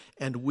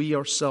 and we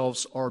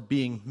ourselves are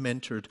being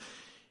mentored.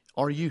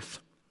 Our youth.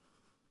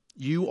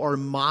 You are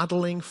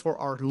modeling for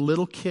our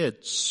little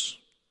kids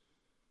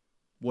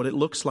what it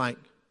looks like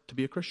to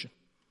be a Christian.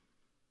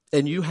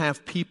 And you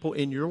have people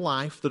in your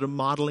life that are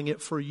modeling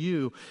it for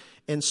you.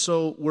 And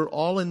so we're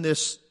all in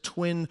this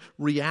twin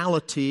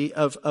reality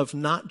of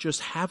not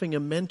just having a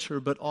mentor,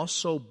 but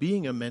also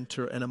being a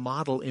mentor and a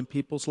model in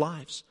people's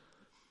lives.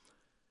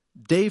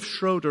 Dave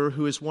Schroeder,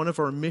 who is one of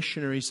our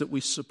missionaries that we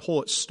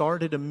support,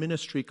 started a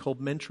ministry called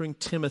Mentoring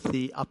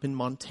Timothy up in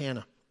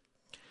Montana.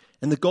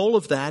 And the goal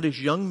of that is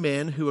young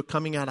men who are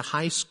coming out of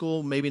high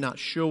school, maybe not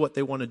sure what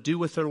they want to do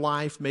with their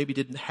life, maybe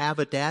didn't have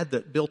a dad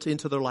that built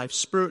into their life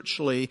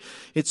spiritually.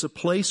 It's a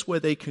place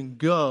where they can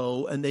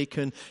go and they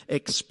can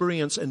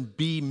experience and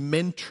be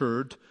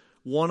mentored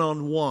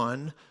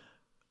one-on-one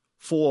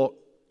for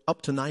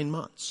up to 9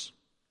 months.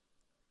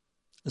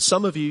 And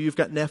some of you, you've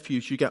got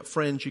nephews, you've got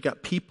friends, you've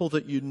got people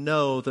that you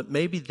know that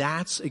maybe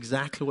that's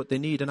exactly what they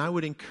need. And I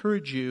would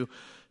encourage you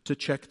to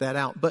check that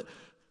out. But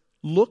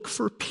look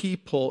for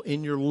people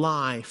in your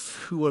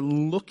life who are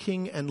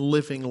looking and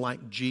living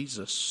like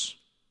Jesus,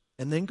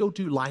 and then go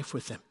do life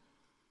with them.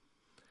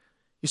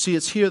 You see,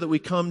 it's here that we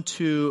come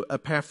to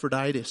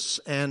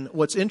Epaphroditus, and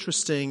what's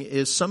interesting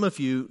is some of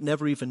you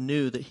never even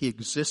knew that he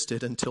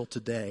existed until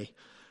today.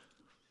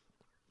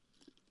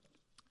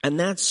 And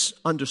that's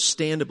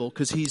understandable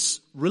because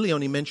he's really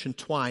only mentioned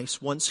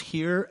twice, once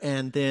here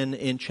and then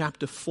in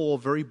chapter 4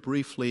 very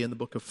briefly in the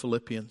book of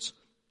Philippians.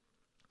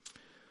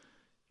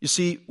 You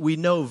see, we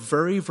know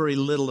very, very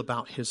little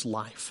about his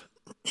life.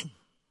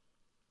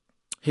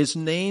 His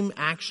name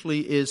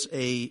actually is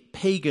a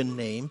pagan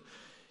name.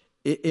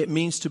 It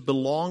means to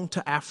belong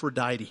to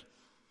Aphrodite.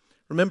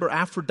 Remember,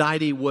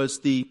 Aphrodite was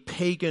the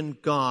pagan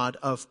god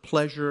of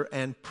pleasure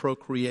and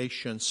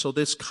procreation. So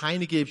this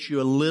kind of gives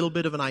you a little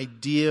bit of an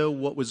idea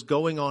what was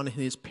going on in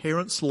his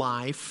parents'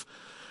 life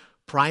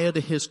prior to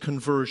his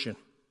conversion,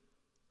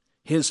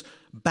 his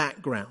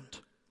background.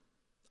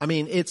 I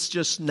mean, it's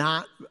just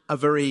not a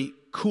very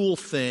cool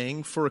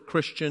thing for a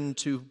Christian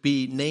to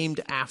be named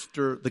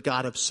after the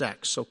god of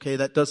sex, okay?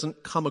 That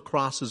doesn't come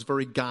across as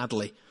very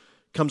godly.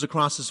 It comes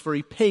across as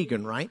very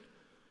pagan, right?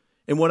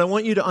 And what I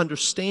want you to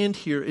understand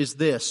here is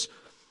this: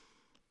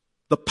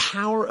 the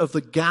power of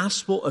the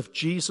gospel of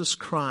Jesus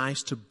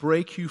Christ to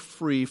break you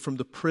free from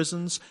the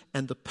prisons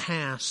and the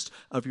past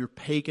of your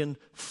pagan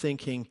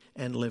thinking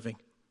and living.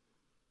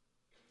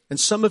 And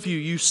some of you,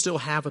 you still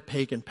have a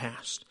pagan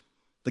past.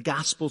 The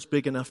gospel's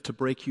big enough to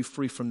break you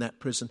free from that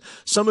prison.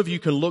 Some of you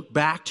can look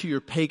back to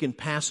your pagan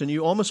past and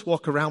you almost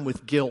walk around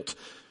with guilt.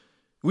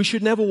 We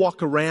should never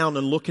walk around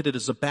and look at it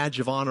as a badge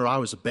of honor. I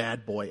was a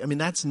bad boy. I mean,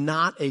 that's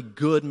not a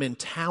good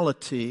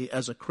mentality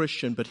as a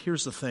Christian, but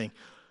here's the thing.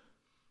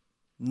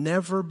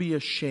 Never be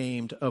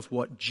ashamed of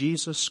what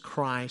Jesus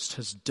Christ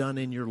has done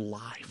in your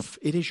life.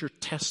 It is your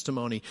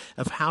testimony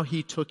of how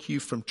he took you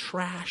from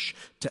trash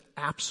to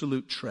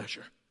absolute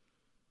treasure.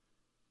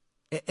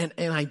 And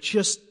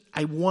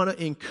I want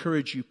to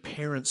encourage you,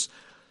 parents,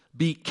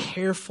 be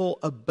careful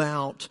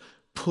about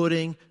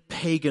putting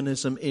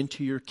paganism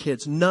into your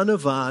kids. None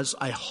of us,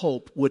 I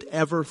hope, would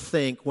ever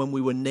think when we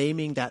were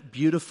naming that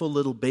beautiful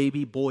little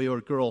baby boy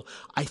or girl,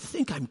 I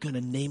think I'm going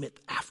to name it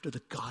after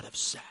the god of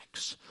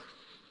sex.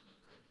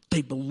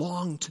 They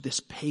belong to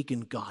this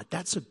pagan god.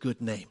 That's a good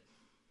name.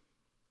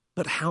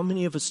 But how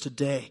many of us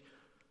today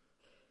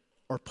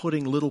are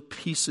putting little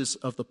pieces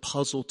of the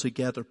puzzle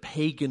together,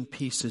 pagan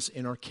pieces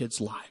in our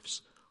kids'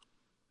 lives?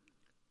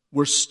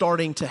 We're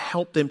starting to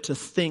help them to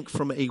think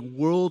from a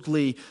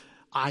worldly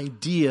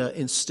idea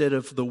instead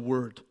of the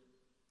word.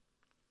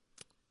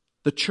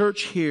 The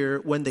church here,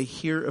 when they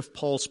hear of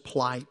Paul's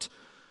plight,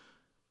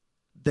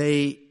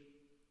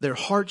 their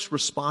hearts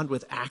respond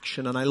with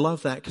action. And I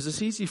love that because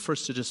it's easy for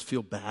us to just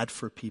feel bad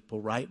for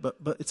people, right? But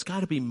it's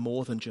got to be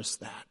more than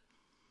just that.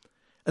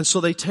 And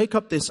so they take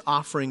up this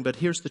offering, but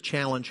here's the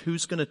challenge.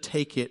 Who's going to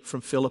take it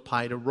from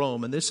Philippi to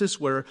Rome? And this is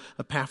where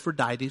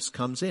Epaphroditus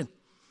comes in.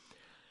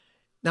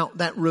 Now,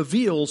 that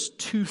reveals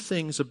two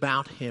things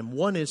about him.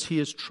 One is he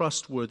is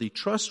trustworthy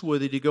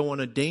to go on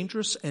a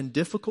dangerous and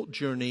difficult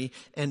journey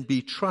and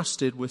be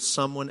trusted with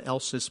someone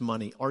else's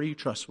money. Are you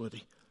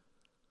trustworthy?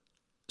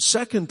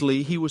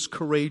 Secondly, he was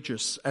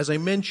courageous. As I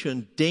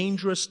mentioned,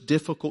 dangerous,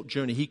 difficult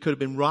journey. He could have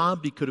been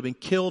robbed. He could have been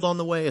killed on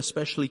the way,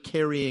 especially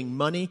carrying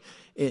money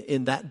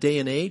in that day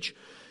and age.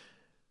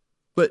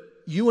 But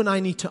you and I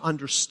need to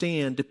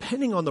understand,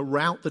 depending on the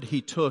route that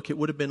he took, it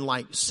would have been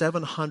like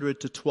 700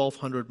 to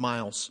 1,200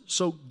 miles.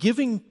 So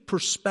giving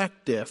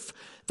perspective,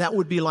 that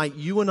would be like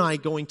you and I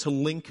going to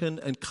Lincoln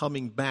and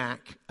coming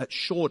back at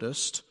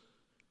shortest.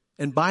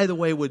 And by the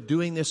way, we're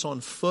doing this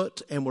on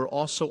foot, and we're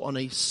also on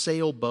a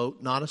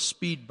sailboat, not a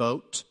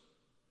speedboat.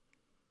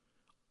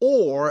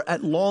 Or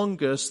at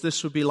longest,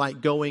 this would be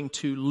like going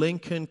to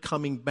Lincoln,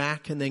 coming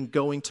back, and then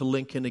going to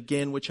Lincoln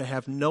again, which I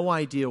have no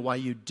idea why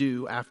you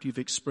do after you've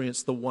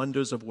experienced the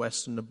wonders of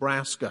western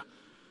Nebraska.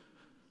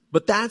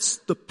 But that's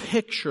the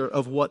picture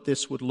of what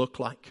this would look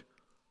like.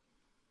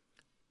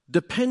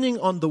 Depending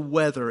on the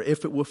weather,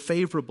 if it were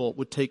favorable, it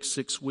would take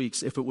 6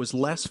 weeks. If it was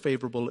less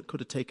favorable, it could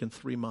have taken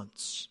 3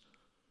 months.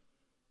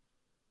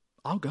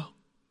 I'll go.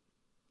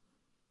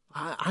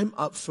 I'm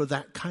up for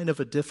that kind of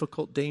a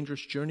difficult,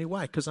 dangerous journey.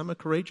 Why? Because I'm a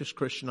courageous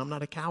Christian. I'm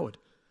not a coward.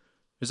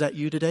 Is that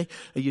you today?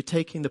 Are you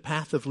taking the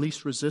path of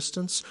least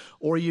resistance?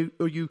 Or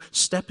are you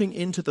stepping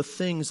into the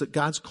things that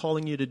God's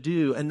calling you to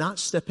do and not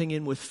stepping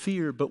in with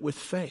fear, but with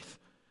faith?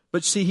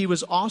 But see, he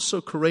was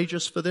also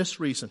courageous for this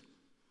reason.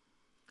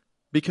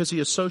 Because he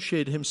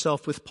associated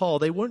himself with Paul.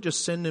 They weren't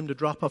just sending him to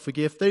drop off a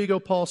gift. There you go,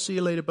 Paul. See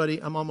you later,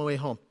 buddy. I'm on my way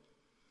home.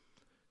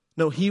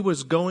 No, he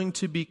was going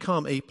to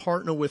become a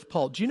partner with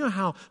Paul. Do you know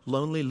how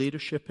lonely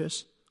leadership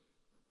is?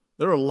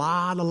 There are a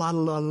lot of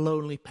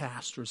lonely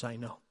pastors I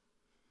know.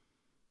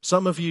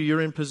 Some of you,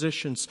 you're in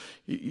positions,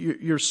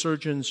 you're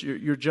surgeons,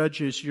 you're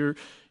judges, you're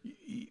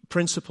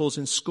principals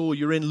in school,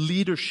 you're in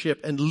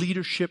leadership, and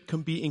leadership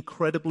can be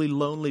incredibly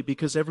lonely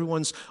because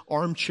everyone's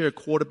armchair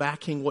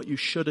quarterbacking what you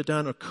should have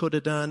done or could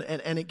have done,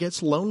 and it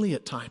gets lonely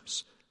at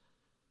times.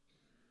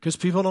 Because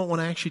people don't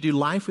want to actually do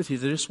life with you.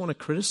 They just want to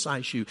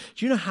criticize you.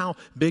 Do you know how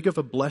big of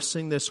a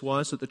blessing this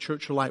was at the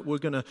Church of Light? We're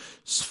going to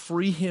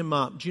free him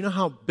up. Do you know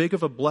how big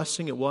of a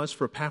blessing it was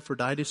for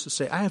Epaphroditus to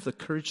say, I have the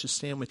courage to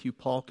stand with you,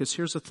 Paul, because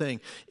here's the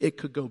thing, it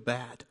could go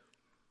bad.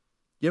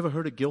 You ever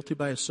heard of guilty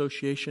by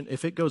association?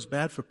 If it goes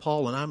bad for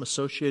Paul and I'm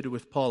associated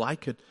with Paul, I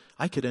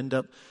could end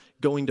up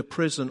going to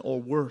prison or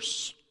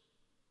worse.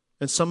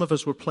 And some of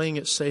us were playing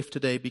it safe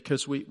today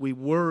because we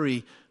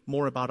worry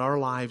more about our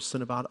lives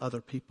than about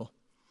other people.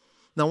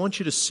 Now, I want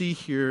you to see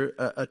here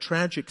a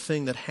tragic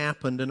thing that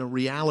happened and a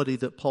reality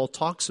that Paul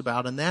talks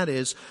about, and that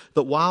is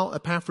that while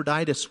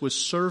Epaphroditus was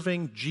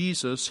serving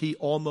Jesus, he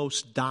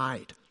almost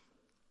died.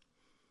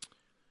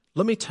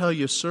 Let me tell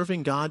you,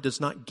 serving God does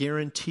not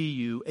guarantee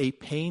you a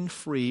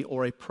pain-free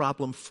or a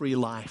problem-free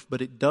life,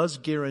 but it does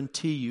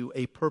guarantee you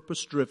a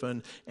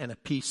purpose-driven and a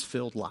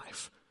peace-filled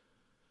life.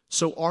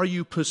 So are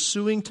you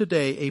pursuing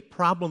today a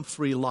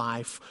problem-free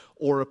life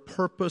or a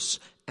purpose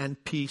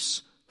and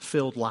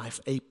peace-filled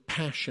life, a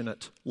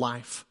passionate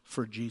life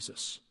for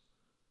Jesus?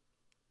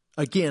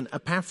 Again,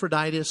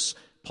 Epaphroditus,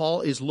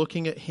 Paul is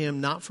looking at him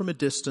not from a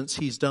distance.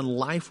 He's done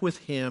life with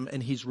him,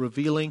 and he's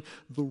revealing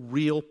the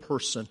real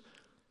person.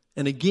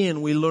 And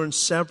again, we learn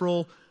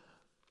several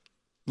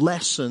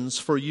lessons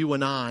for you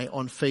and I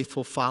on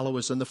faithful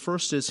followers. And the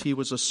first is he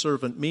was a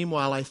servant.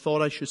 Meanwhile, I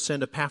thought I should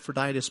send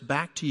Epaphroditus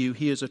back to you.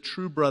 He is a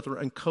true brother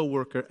and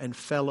co-worker and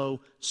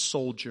fellow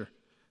soldier.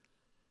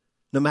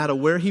 No matter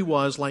where he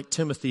was, like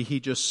Timothy, he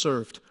just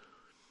served.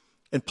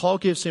 And Paul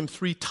gives him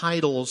 3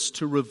 titles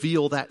to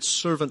reveal that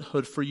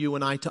servanthood for you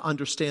and I to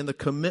understand the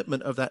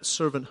commitment of that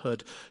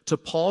servanthood. To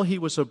Paul, he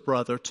was a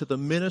brother. To the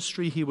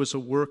ministry, he was a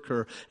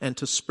worker. And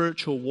to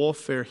spiritual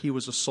warfare, he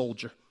was a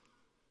soldier.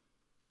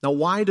 Now,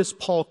 why does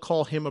Paul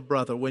call him a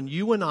brother? When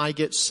you and I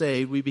get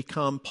saved, we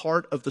become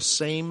part of the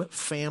same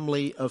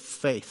family of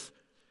faith.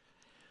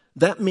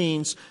 That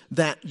means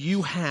that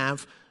you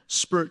have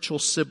spiritual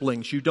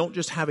siblings. You don't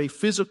just have a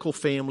physical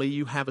family,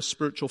 you have a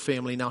spiritual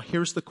family. Now,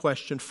 here's the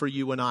question for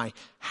you and I.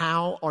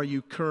 How are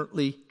you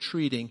currently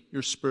treating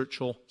your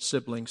spiritual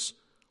siblings?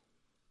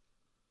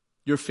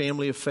 Your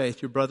family of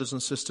faith, your brothers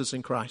and sisters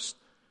in Christ.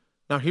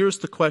 Now, here's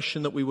the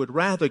question that we would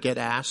rather get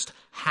asked.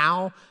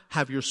 How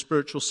have your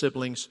spiritual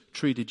siblings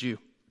treated you?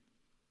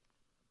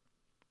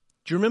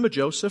 Do you remember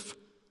Joseph?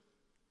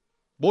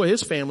 Boy,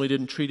 his family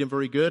didn't treat him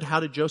very good. How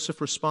did Joseph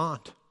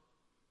respond?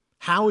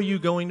 How are you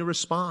going to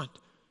respond?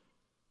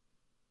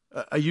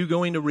 Are you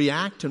going to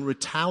react and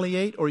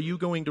retaliate, or are you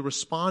going to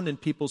respond in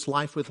people's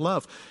life with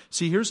love?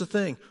 See, here's the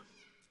thing.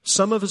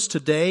 Some of us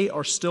today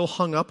are still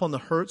hung up on the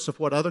hurts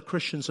of what other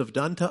Christians have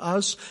done to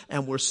us,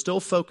 and we're still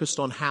focused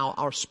on how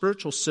our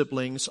spiritual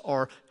siblings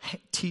are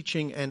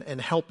teaching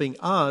and helping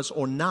us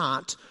or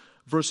not,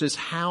 versus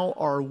how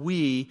are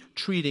we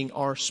treating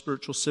our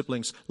spiritual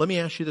siblings. Let me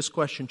ask you this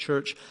question,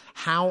 church.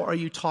 How are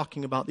you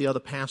talking about the other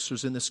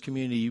pastors in this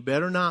community? You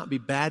better not be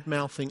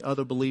bad-mouthing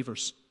other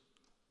believers.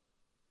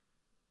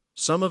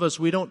 Some of us,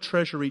 we don't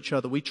treasure each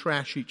other. We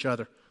trash each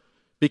other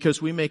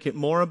because we make it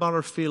more about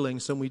our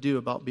feelings than we do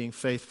about being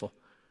faithful.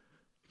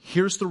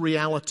 Here's the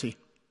reality.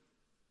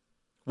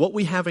 What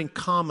we have in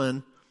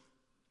common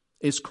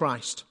is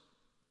Christ.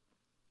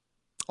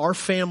 Our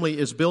family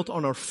is built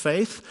on our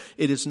faith.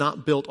 It is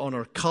not built on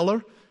our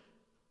color.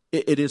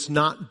 It is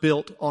not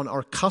built on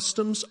our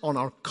customs, on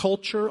our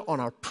culture, on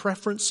our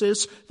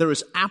preferences. There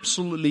is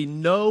absolutely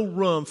no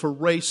room for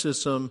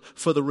racism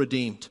for the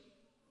redeemed.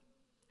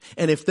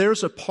 And if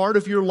there's a part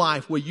of your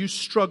life where you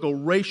struggle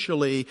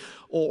racially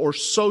or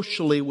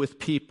socially with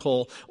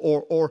people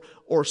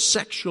or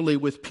sexually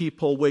with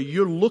people, where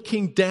you're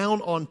looking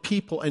down on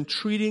people and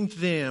treating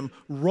them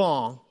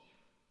wrong,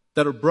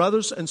 that are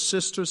brothers and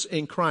sisters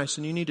in Christ,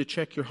 and you need to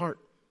check your heart.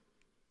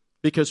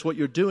 Because what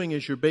you're doing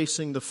is you're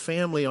basing the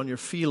family on your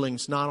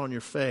feelings, not on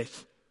your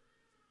faith.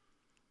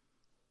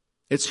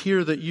 It's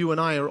here that you and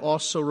I are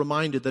also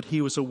reminded that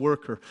he was a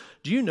worker.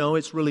 Do you know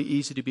it's really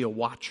easy to be a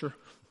watcher?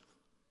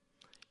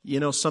 You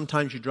know,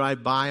 sometimes you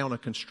drive by on a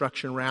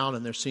construction route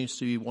and there seems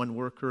to be one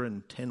worker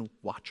and 10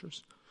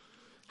 watchers.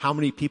 How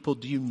many people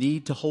do you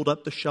need to hold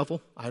up the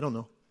shovel? I don't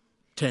know.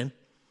 10.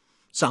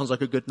 Sounds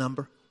like a good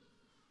number.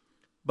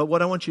 But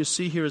what I want you to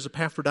see here is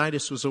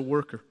Epaphroditus was a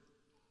worker.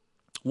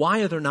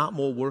 Why are there not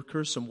more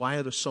workers, and why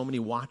are there so many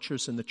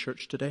watchers in the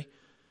church today?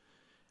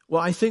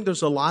 Well, I think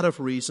there's a lot of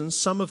reasons.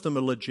 Some of them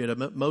are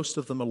legitimate. Most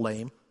of them are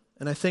lame.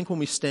 And I think when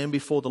we stand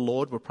before the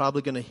Lord, we're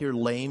probably going to hear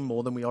lame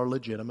more than we are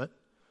legitimate.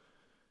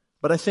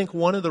 But I think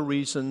one of the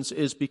reasons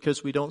is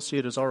because we don't see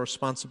it as our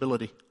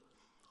responsibility.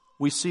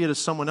 We see it as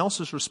someone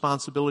else's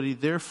responsibility,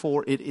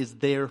 therefore it is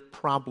their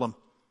problem.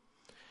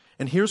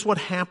 And here's what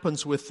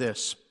happens with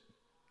this.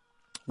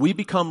 We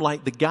become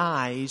like the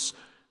guys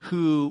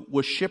who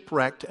were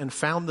shipwrecked and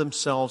found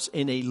themselves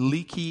in a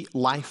leaky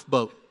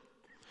lifeboat.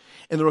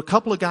 And there were a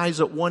couple of guys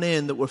at one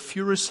end that were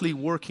furiously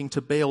working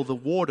to bail the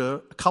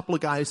water, a couple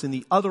of guys in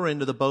the other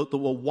end of the boat that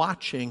were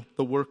watching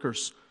the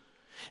workers.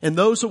 And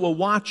those that were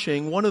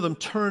watching, one of them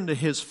turned to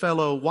his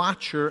fellow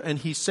watcher and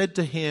he said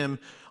to him,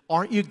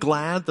 "Aren't you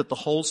glad that the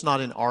hole's not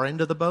in our end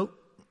of the boat?"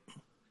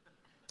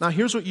 Now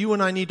here's what you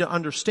and I need to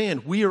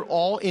understand. We are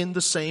all in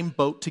the same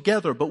boat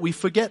together, but we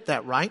forget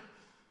that, right?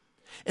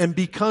 And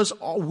because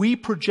we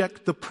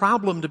project the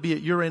problem to be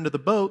at your end of the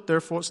boat,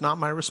 therefore it's not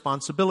my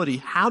responsibility.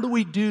 How do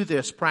we do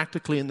this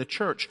practically in the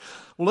church?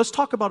 Well, let's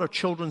talk about our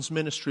children's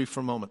ministry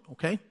for a moment,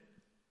 okay?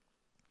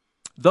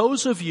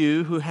 Those of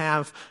you who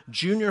have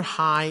junior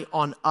high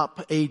on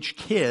up age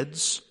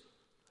kids,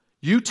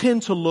 you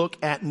tend to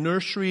look at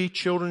nursery,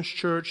 children's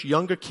church,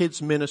 younger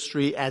kids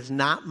ministry as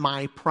not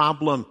my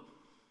problem.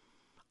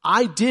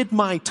 I did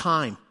my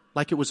time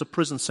like it was a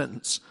prison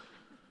sentence.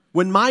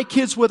 When my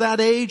kids were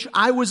that age,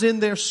 I was in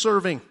there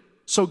serving.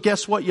 So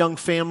guess what, young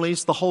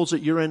families? The hole's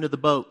at your end of the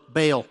boat.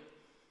 Bail.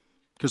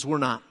 Because we're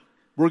not.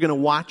 We're going to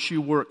watch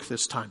you work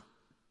this time.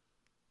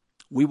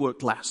 We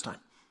worked last time.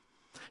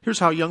 Here's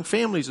how young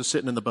families are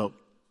sitting in the boat.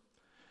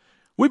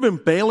 We've been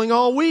bailing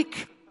all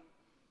week.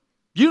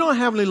 You don't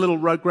have any little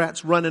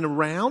rugrats running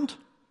around.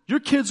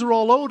 Your kids are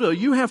all older.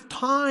 You have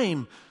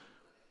time.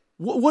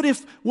 What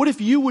if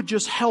you would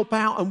just help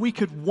out and we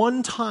could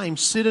one time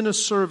sit in a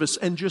service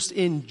and just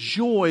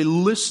enjoy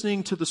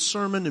listening to the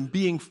sermon and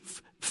being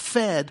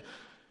fed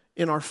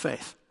in our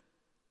faith?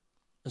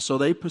 And so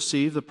they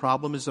perceive the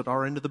problem is at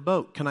our end of the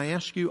boat. Can I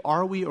ask you,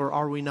 are we or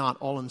are we not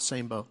all in the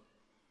same boat?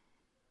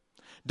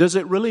 Does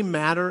it really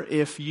matter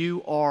if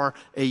you are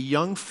a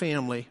young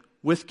family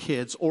with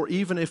kids, or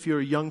even if you're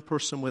a young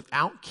person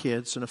without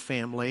kids in a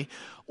family,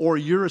 or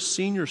you're a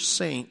senior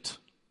saint?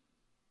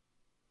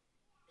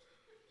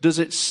 Does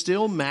it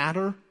still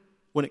matter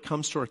when it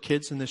comes to our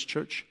kids in this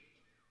church?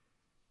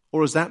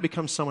 Or has that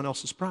become someone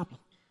else's problem?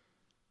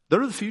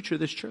 They're the future of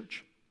this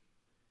church.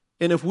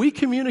 And if we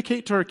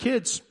communicate to our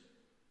kids,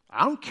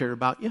 "I don't care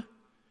about you,"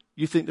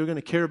 you think they're going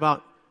to care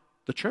about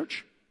the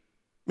church?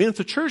 I mean, if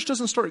the church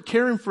doesn't start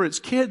caring for its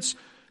kids,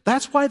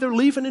 that's why they're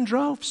leaving in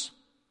droves.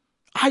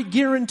 I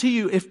guarantee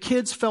you, if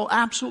kids felt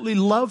absolutely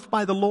loved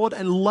by the Lord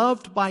and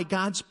loved by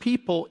God's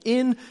people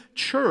in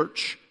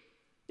church,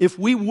 if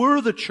we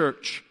were the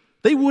church,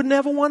 they would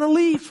never want to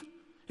leave.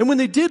 And when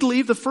they did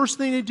leave, the first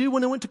thing they do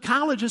when they went to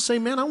college is say,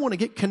 "Man, I want to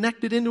get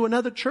connected into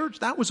another church.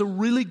 That was a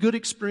really good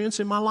experience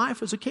in my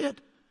life as a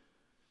kid."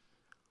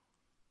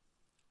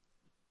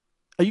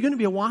 Are you going to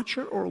be a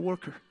watcher or a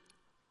worker?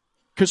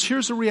 Because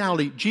here's the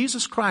reality.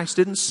 Jesus Christ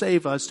didn't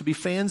save us to be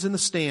fans in the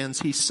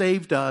stands. He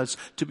saved us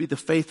to be the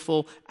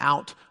faithful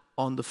out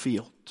on the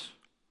field.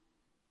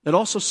 It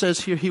also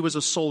says here he was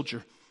a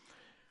soldier.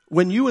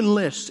 When you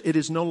enlist, it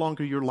is no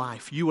longer your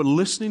life. You are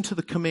listening to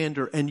the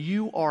commander and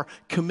you are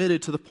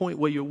committed to the point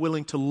where you're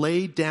willing to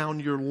lay down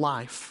your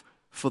life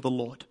for the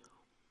Lord.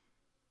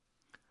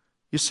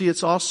 You see,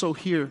 it's also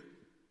here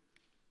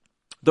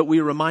that we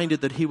are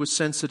reminded that he was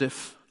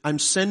sensitive. I'm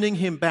sending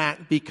him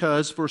back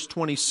because, verse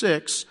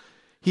 26,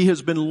 he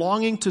has been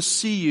longing to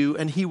see you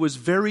and he was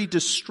very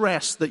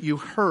distressed that you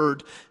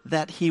heard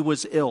that he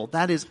was ill.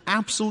 That is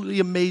absolutely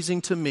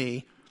amazing to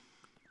me.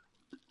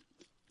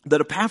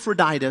 That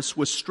Epaphroditus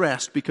was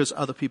stressed because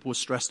other people were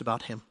stressed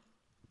about him.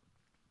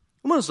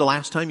 When was the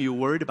last time you were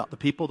worried about the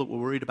people that were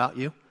worried about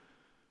you?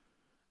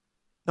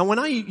 Now, when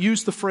I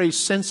use the phrase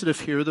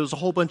sensitive here, there's a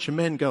whole bunch of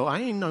men go, "I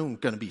ain't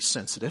going to be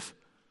sensitive."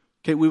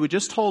 Okay, we were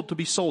just told to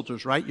be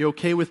soldiers, right? You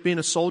okay with being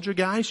a soldier,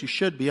 guys? You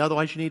should be.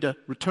 Otherwise, you need to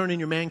return in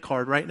your man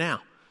card right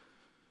now.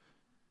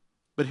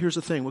 But here's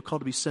the thing. We're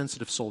called to be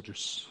sensitive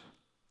soldiers.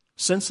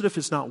 Sensitive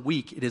is not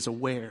weak. It is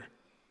aware.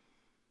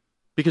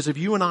 Because if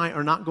you and I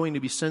are not going to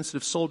be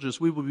sensitive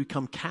soldiers, we will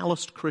become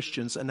calloused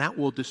Christians, and that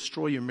will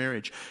destroy your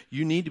marriage.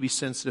 You need to be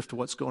sensitive to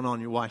what's going on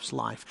in your wife's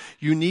life.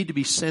 You need to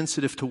be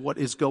sensitive to what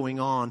is going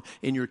on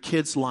in your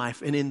kid's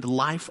life and in the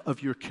life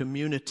of your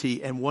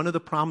community. And one of the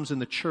problems in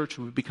the church,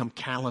 we've become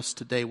callous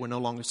today. We're no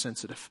longer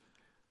sensitive.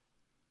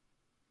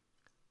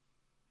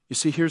 You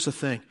see, here's the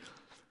thing.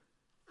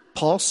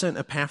 Paul sent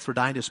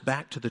Epaphroditus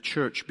back to the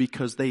church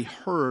because they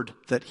heard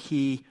that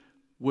he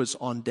was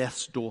on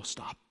death's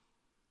doorstep.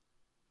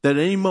 That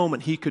at any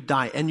moment he could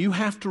die. And you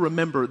have to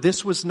remember,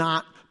 this was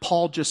not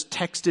Paul just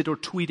texted or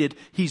tweeted,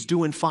 "He's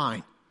doing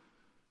fine."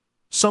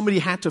 Somebody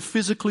had to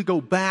physically go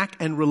back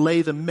and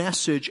relay the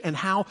message. And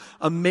how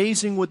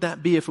amazing would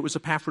that be if it was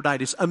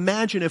Epaphroditus?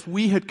 Imagine if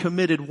we had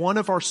committed one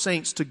of our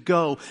saints to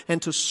go and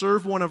to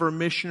serve one of our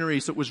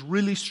missionaries that was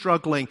really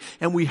struggling,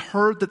 and we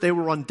heard that they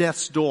were on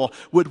death's door.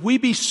 Would we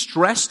be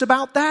stressed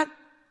about that?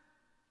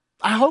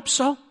 I hope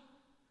so.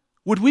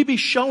 Would we be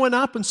showing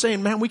up and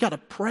saying, man, we got to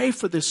pray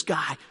for this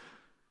guy?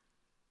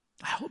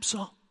 I hope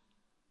so.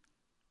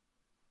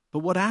 But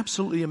what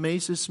absolutely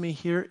amazes me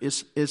here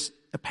is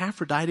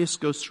Epaphroditus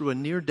goes through a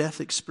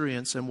near-death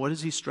experience, and what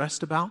is he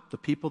stressed about? The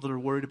people that are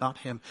worried about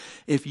him.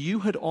 If you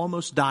had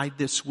almost died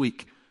this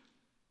week,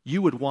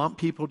 you would want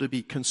people to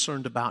be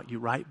concerned about you,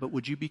 right? But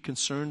would you be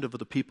concerned over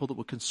the people that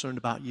were concerned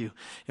about you?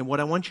 And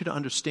what I want you to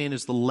understand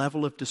is the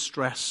level of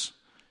distress,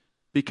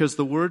 because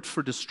the word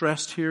for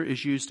distressed here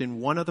is used in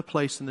one other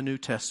place in the New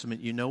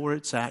Testament. You know where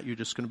it's at. You're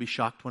just going to be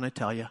shocked when I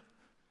tell you.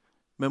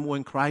 Remember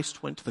when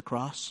Christ went to the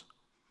cross?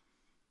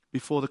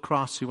 Before the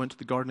cross, he went to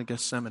the Garden of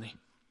Gethsemane.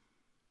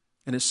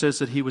 And it says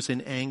that he was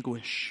in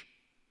anguish,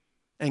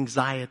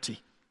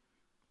 anxiety,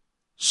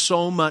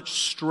 so much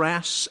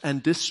stress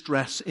and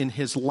distress in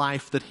his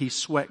life that he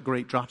sweat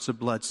great drops of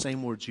blood.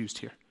 Same words used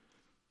here.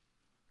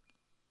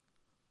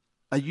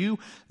 Are you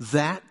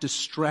that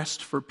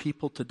distressed for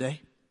people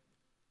today?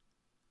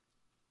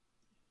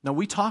 Now,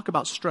 we talk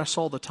about stress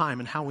all the time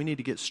and how we need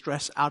to get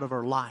stress out of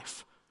our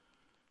life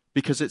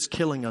because it's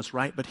killing us,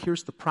 right? But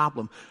here's the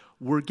problem.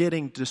 We're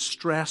getting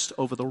distressed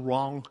over the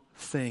wrong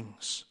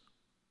things.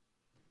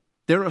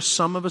 There are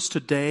some of us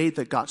today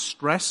that got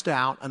stressed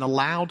out and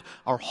allowed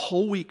our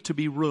whole week to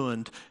be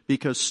ruined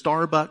because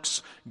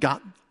Starbucks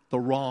got the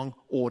wrong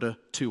order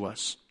to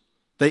us.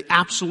 They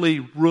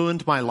absolutely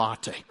ruined my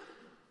latte.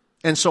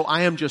 And so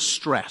I am just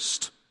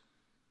stressed.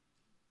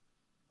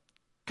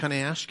 Can I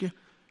ask you?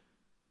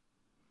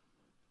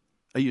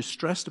 Are you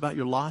stressed about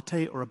your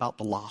latte or about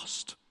the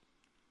lost?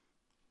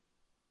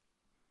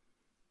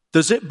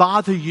 Does it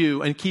bother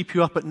you and keep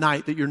you up at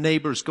night that your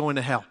neighbor's going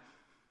to hell?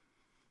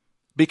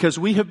 Because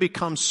we have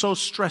become so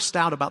stressed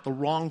out about the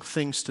wrong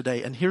things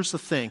today. And here's the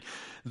thing.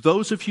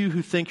 Those of you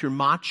who think you're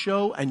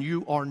macho and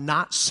you are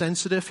not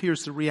sensitive,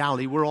 here's the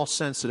reality. We're all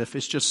sensitive.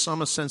 It's just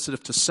some are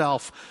sensitive to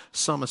self,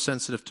 some are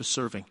sensitive to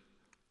serving.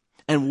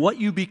 And what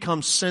you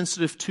become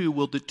sensitive to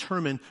will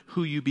determine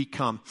who you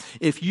become.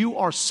 If you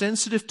are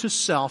sensitive to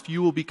self,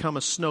 you will become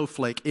a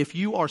snowflake. If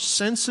you are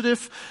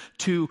sensitive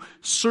to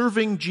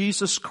serving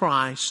Jesus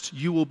Christ,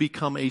 you will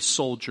become a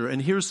soldier.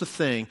 And here's the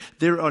thing.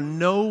 There are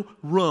no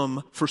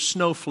room for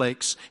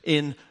snowflakes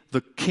in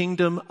the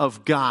kingdom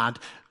of God.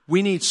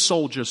 We need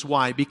soldiers.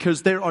 Why?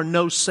 Because there are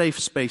no safe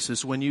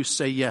spaces when you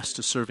say yes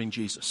to serving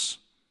Jesus.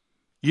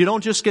 You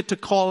don't just get to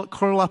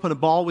curl up in a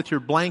ball with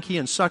your blankie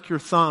and suck your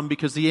thumb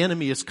because the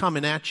enemy is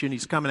coming at you and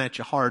he's coming at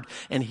you hard,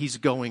 and he's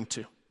going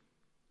to.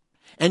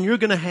 And you're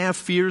going to have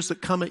fears that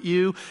come at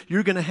you.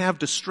 You're going to have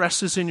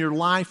distresses in your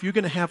life. You're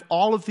going to have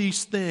all of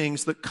these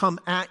things that come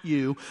at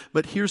you.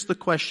 But here's the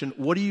question.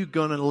 What are you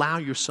going to allow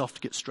yourself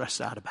to get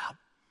stressed out about?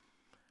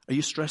 Are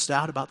you stressed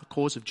out about the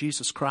cause of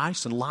Jesus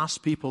Christ and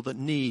lost people that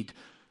need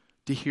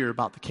to hear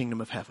about the kingdom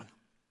of heaven?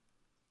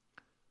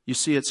 You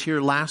see, it's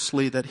here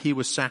lastly that he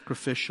was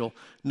sacrificial.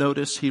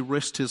 Notice he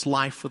risked his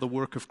life for the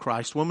work of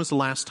Christ. When was the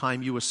last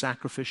time you were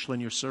sacrificial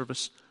in your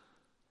service?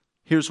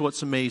 Here's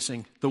what's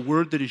amazing. The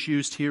word that is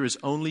used here is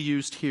only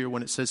used here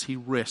when it says he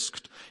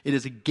risked. It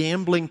is a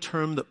gambling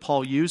term that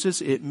Paul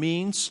uses. It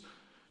means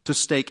to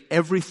stake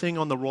everything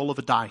on the roll of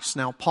a dice.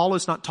 Now, Paul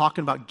is not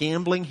talking about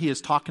gambling. He is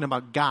talking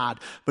about God.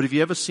 But have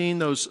you ever seen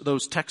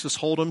those Texas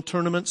Hold'em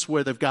tournaments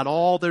where they've got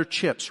all their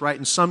chips, right?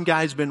 And some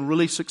guy's been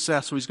really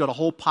successful. He's got a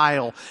whole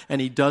pile,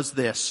 and he does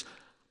this.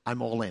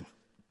 I'm all in.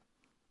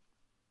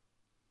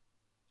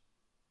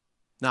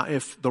 Now,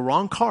 if the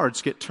wrong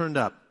cards get turned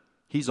up,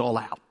 he's all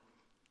out.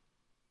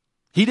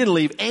 He didn't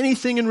leave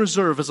anything in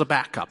reserve as a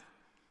backup.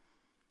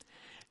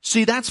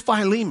 See, that's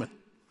Philemon.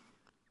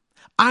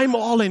 I'm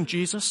all in,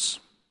 Jesus.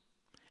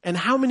 And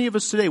how many of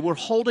us today, we're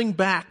holding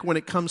back when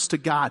it comes to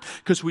God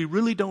because we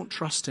really don't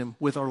trust him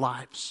with our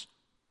lives.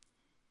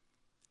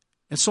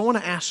 And so I want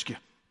to ask you,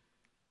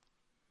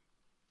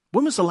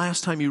 when was the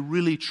last time you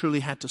really, truly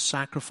had to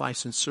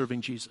sacrifice in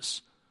serving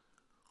Jesus?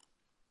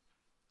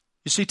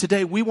 You see,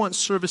 today we want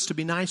service to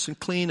be nice and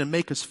clean and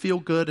make us feel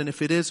good. And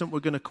if it isn't, we're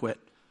going to quit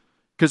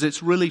because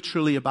it's really,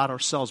 truly about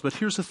ourselves. But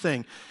here's the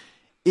thing.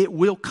 It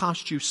will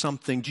cost you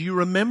something. Do you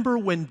remember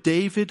when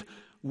David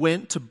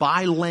went to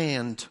buy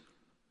land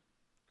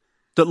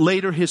that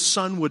later his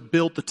son would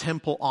build the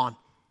temple on?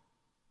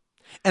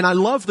 And I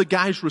love the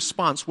guy's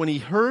response when he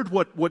heard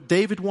what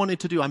David wanted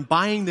to do. I'm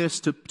buying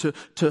this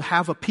to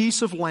have a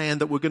piece of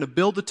land that we're going to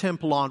build the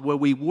temple on where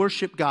we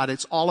worship God.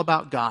 It's all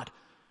about God.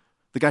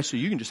 The guy said,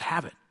 you can just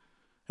have it.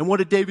 And what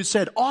did David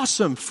say?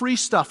 Awesome, free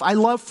stuff. I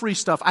love free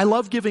stuff. I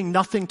love giving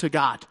nothing to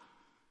God.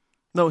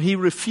 No, he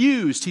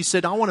refused. He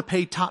said, I want to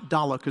pay top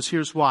dollar because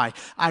here's why.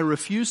 I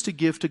refuse to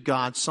give to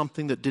God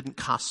something that didn't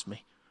cost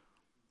me.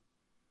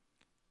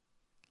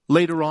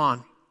 Later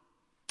on,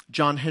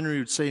 John Henry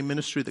would say,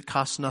 ministry that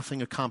costs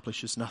nothing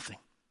accomplishes nothing.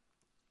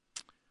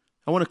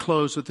 I want to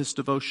close with this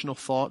devotional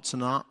thought. It's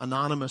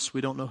anonymous.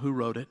 We don't know who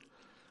wrote it.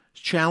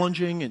 It's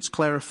challenging, it's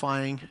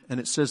clarifying, and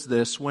it says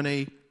this: when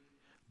a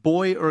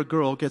boy or a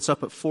girl gets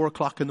up at 4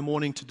 o'clock in the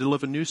morning to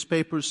deliver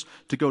newspapers,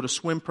 to go to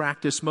swim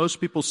practice,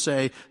 most people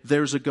say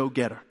there's a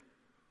go-getter.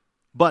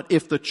 But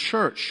if the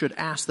church should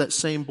ask that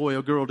same boy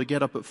or girl to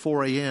get up at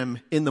 4 a.m.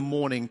 in the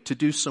morning to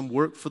do some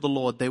work for the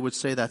Lord, they would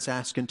say that's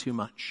asking too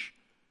much.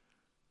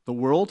 The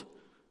world,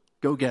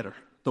 go-getter.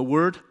 The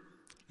word,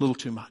 little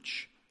too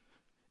much.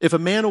 If a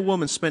man or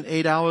woman spent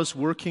 8 hours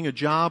working a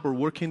job or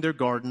working their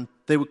garden,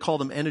 they would call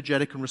them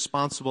energetic and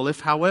responsible.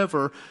 If,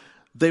 however,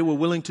 they were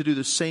willing to do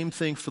the same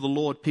thing for the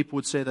Lord, people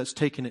would say that's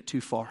taking it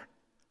too far.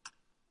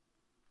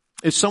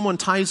 If someone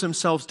ties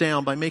themselves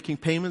down by making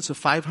payments of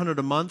 $500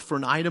 a month for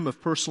an item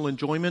of personal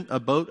enjoyment, a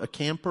boat, a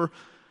camper,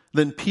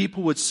 then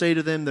people would say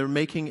to them they're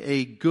making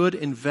a good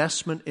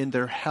investment in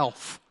their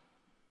health.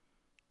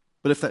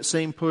 But if that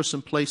same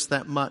person placed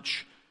that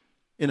much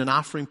in an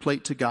offering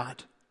plate to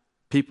God,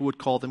 people would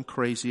call them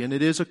crazy. And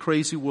it is a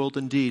crazy world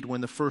indeed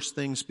when the first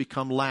things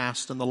become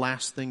last and the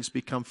last things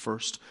become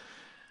first.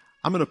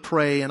 I'm going to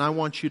pray, and I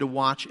want you to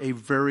watch a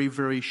very,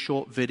 very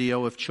short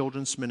video of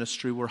children's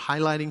ministry. We're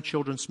highlighting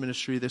children's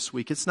ministry this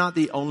week. It's not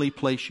the only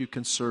place you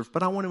can serve,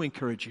 but I want to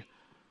encourage you.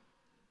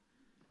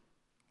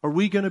 Are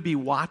we going to be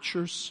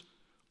watchers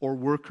or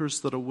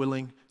workers that are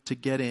willing to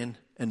get in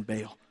and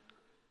bail?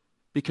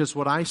 Because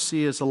what I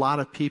see is a lot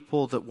of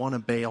people that want to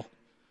bail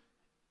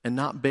and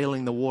not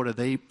bailing the water.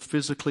 They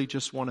physically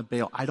just want to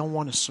bail. I don't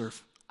want to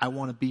serve. I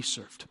want to be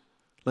served.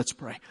 Let's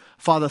pray.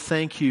 Father,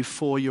 thank you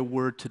for your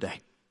word today.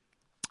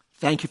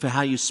 Thank you for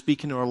how you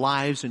speak into our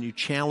lives and you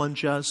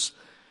challenge us.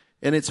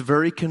 And it's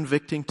very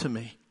convicting to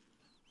me.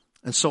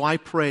 And so I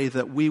pray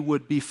that we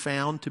would be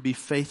found to be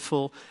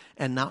faithful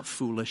and not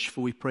foolish. For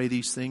we pray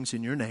these things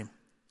in your name.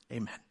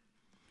 Amen.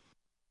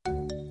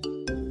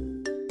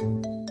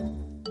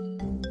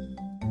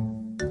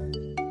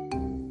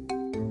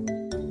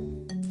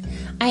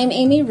 I am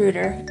Amy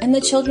Reuter. I'm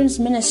the Children's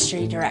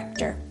Ministry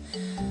Director.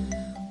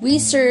 We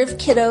serve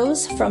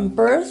kiddos from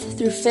birth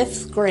through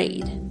 5th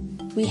grade.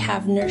 We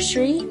have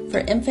nursery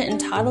for infant and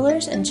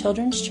toddlers and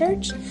children's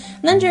church.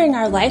 And then during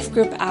our life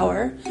group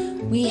hour,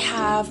 we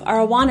have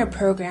our Awana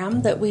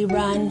program that we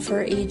run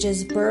for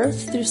ages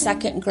birth through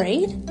 2nd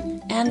grade.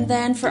 And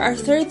then for our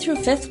 3rd through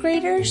 5th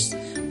graders,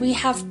 we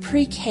have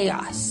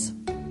pre-chaos.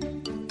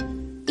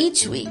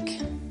 Each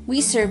week,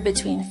 we serve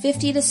between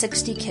 50 to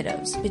 60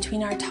 kiddos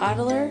between our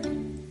toddler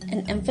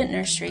and infant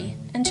nursery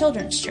and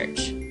children's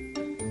church.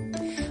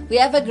 We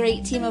have a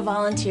great team of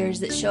volunteers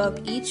that show up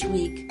each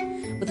week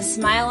with a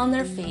smile on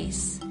their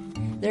face.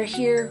 They're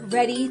here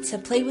ready to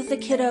play with the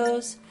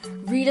kiddos,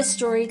 read a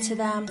story to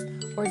them,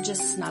 or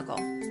just snuggle.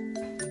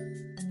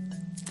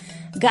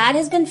 God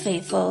has been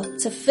faithful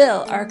to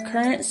fill our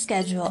current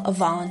schedule of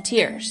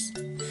volunteers.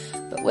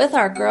 But with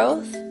our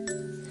growth,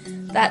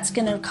 that's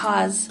going to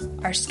cause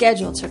our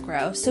schedule to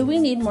grow, so we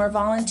need more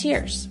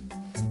volunteers.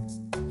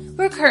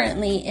 We're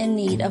currently in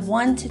need of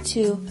 1 to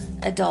 2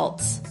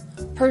 adults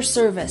per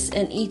service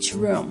in each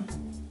room.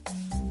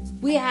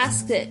 We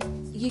ask that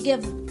you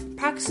give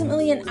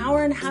approximately an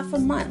hour and a half a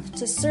month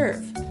to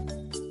serve.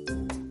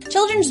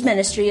 Children's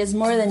ministry is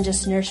more than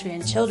just nursery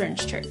and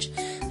children's church.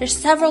 There's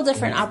several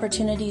different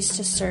opportunities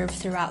to serve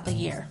throughout the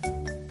year.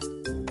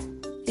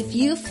 If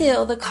you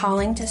feel the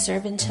calling to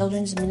serve in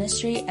children's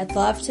ministry, I'd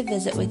love to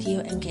visit with you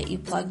and get you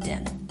plugged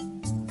in.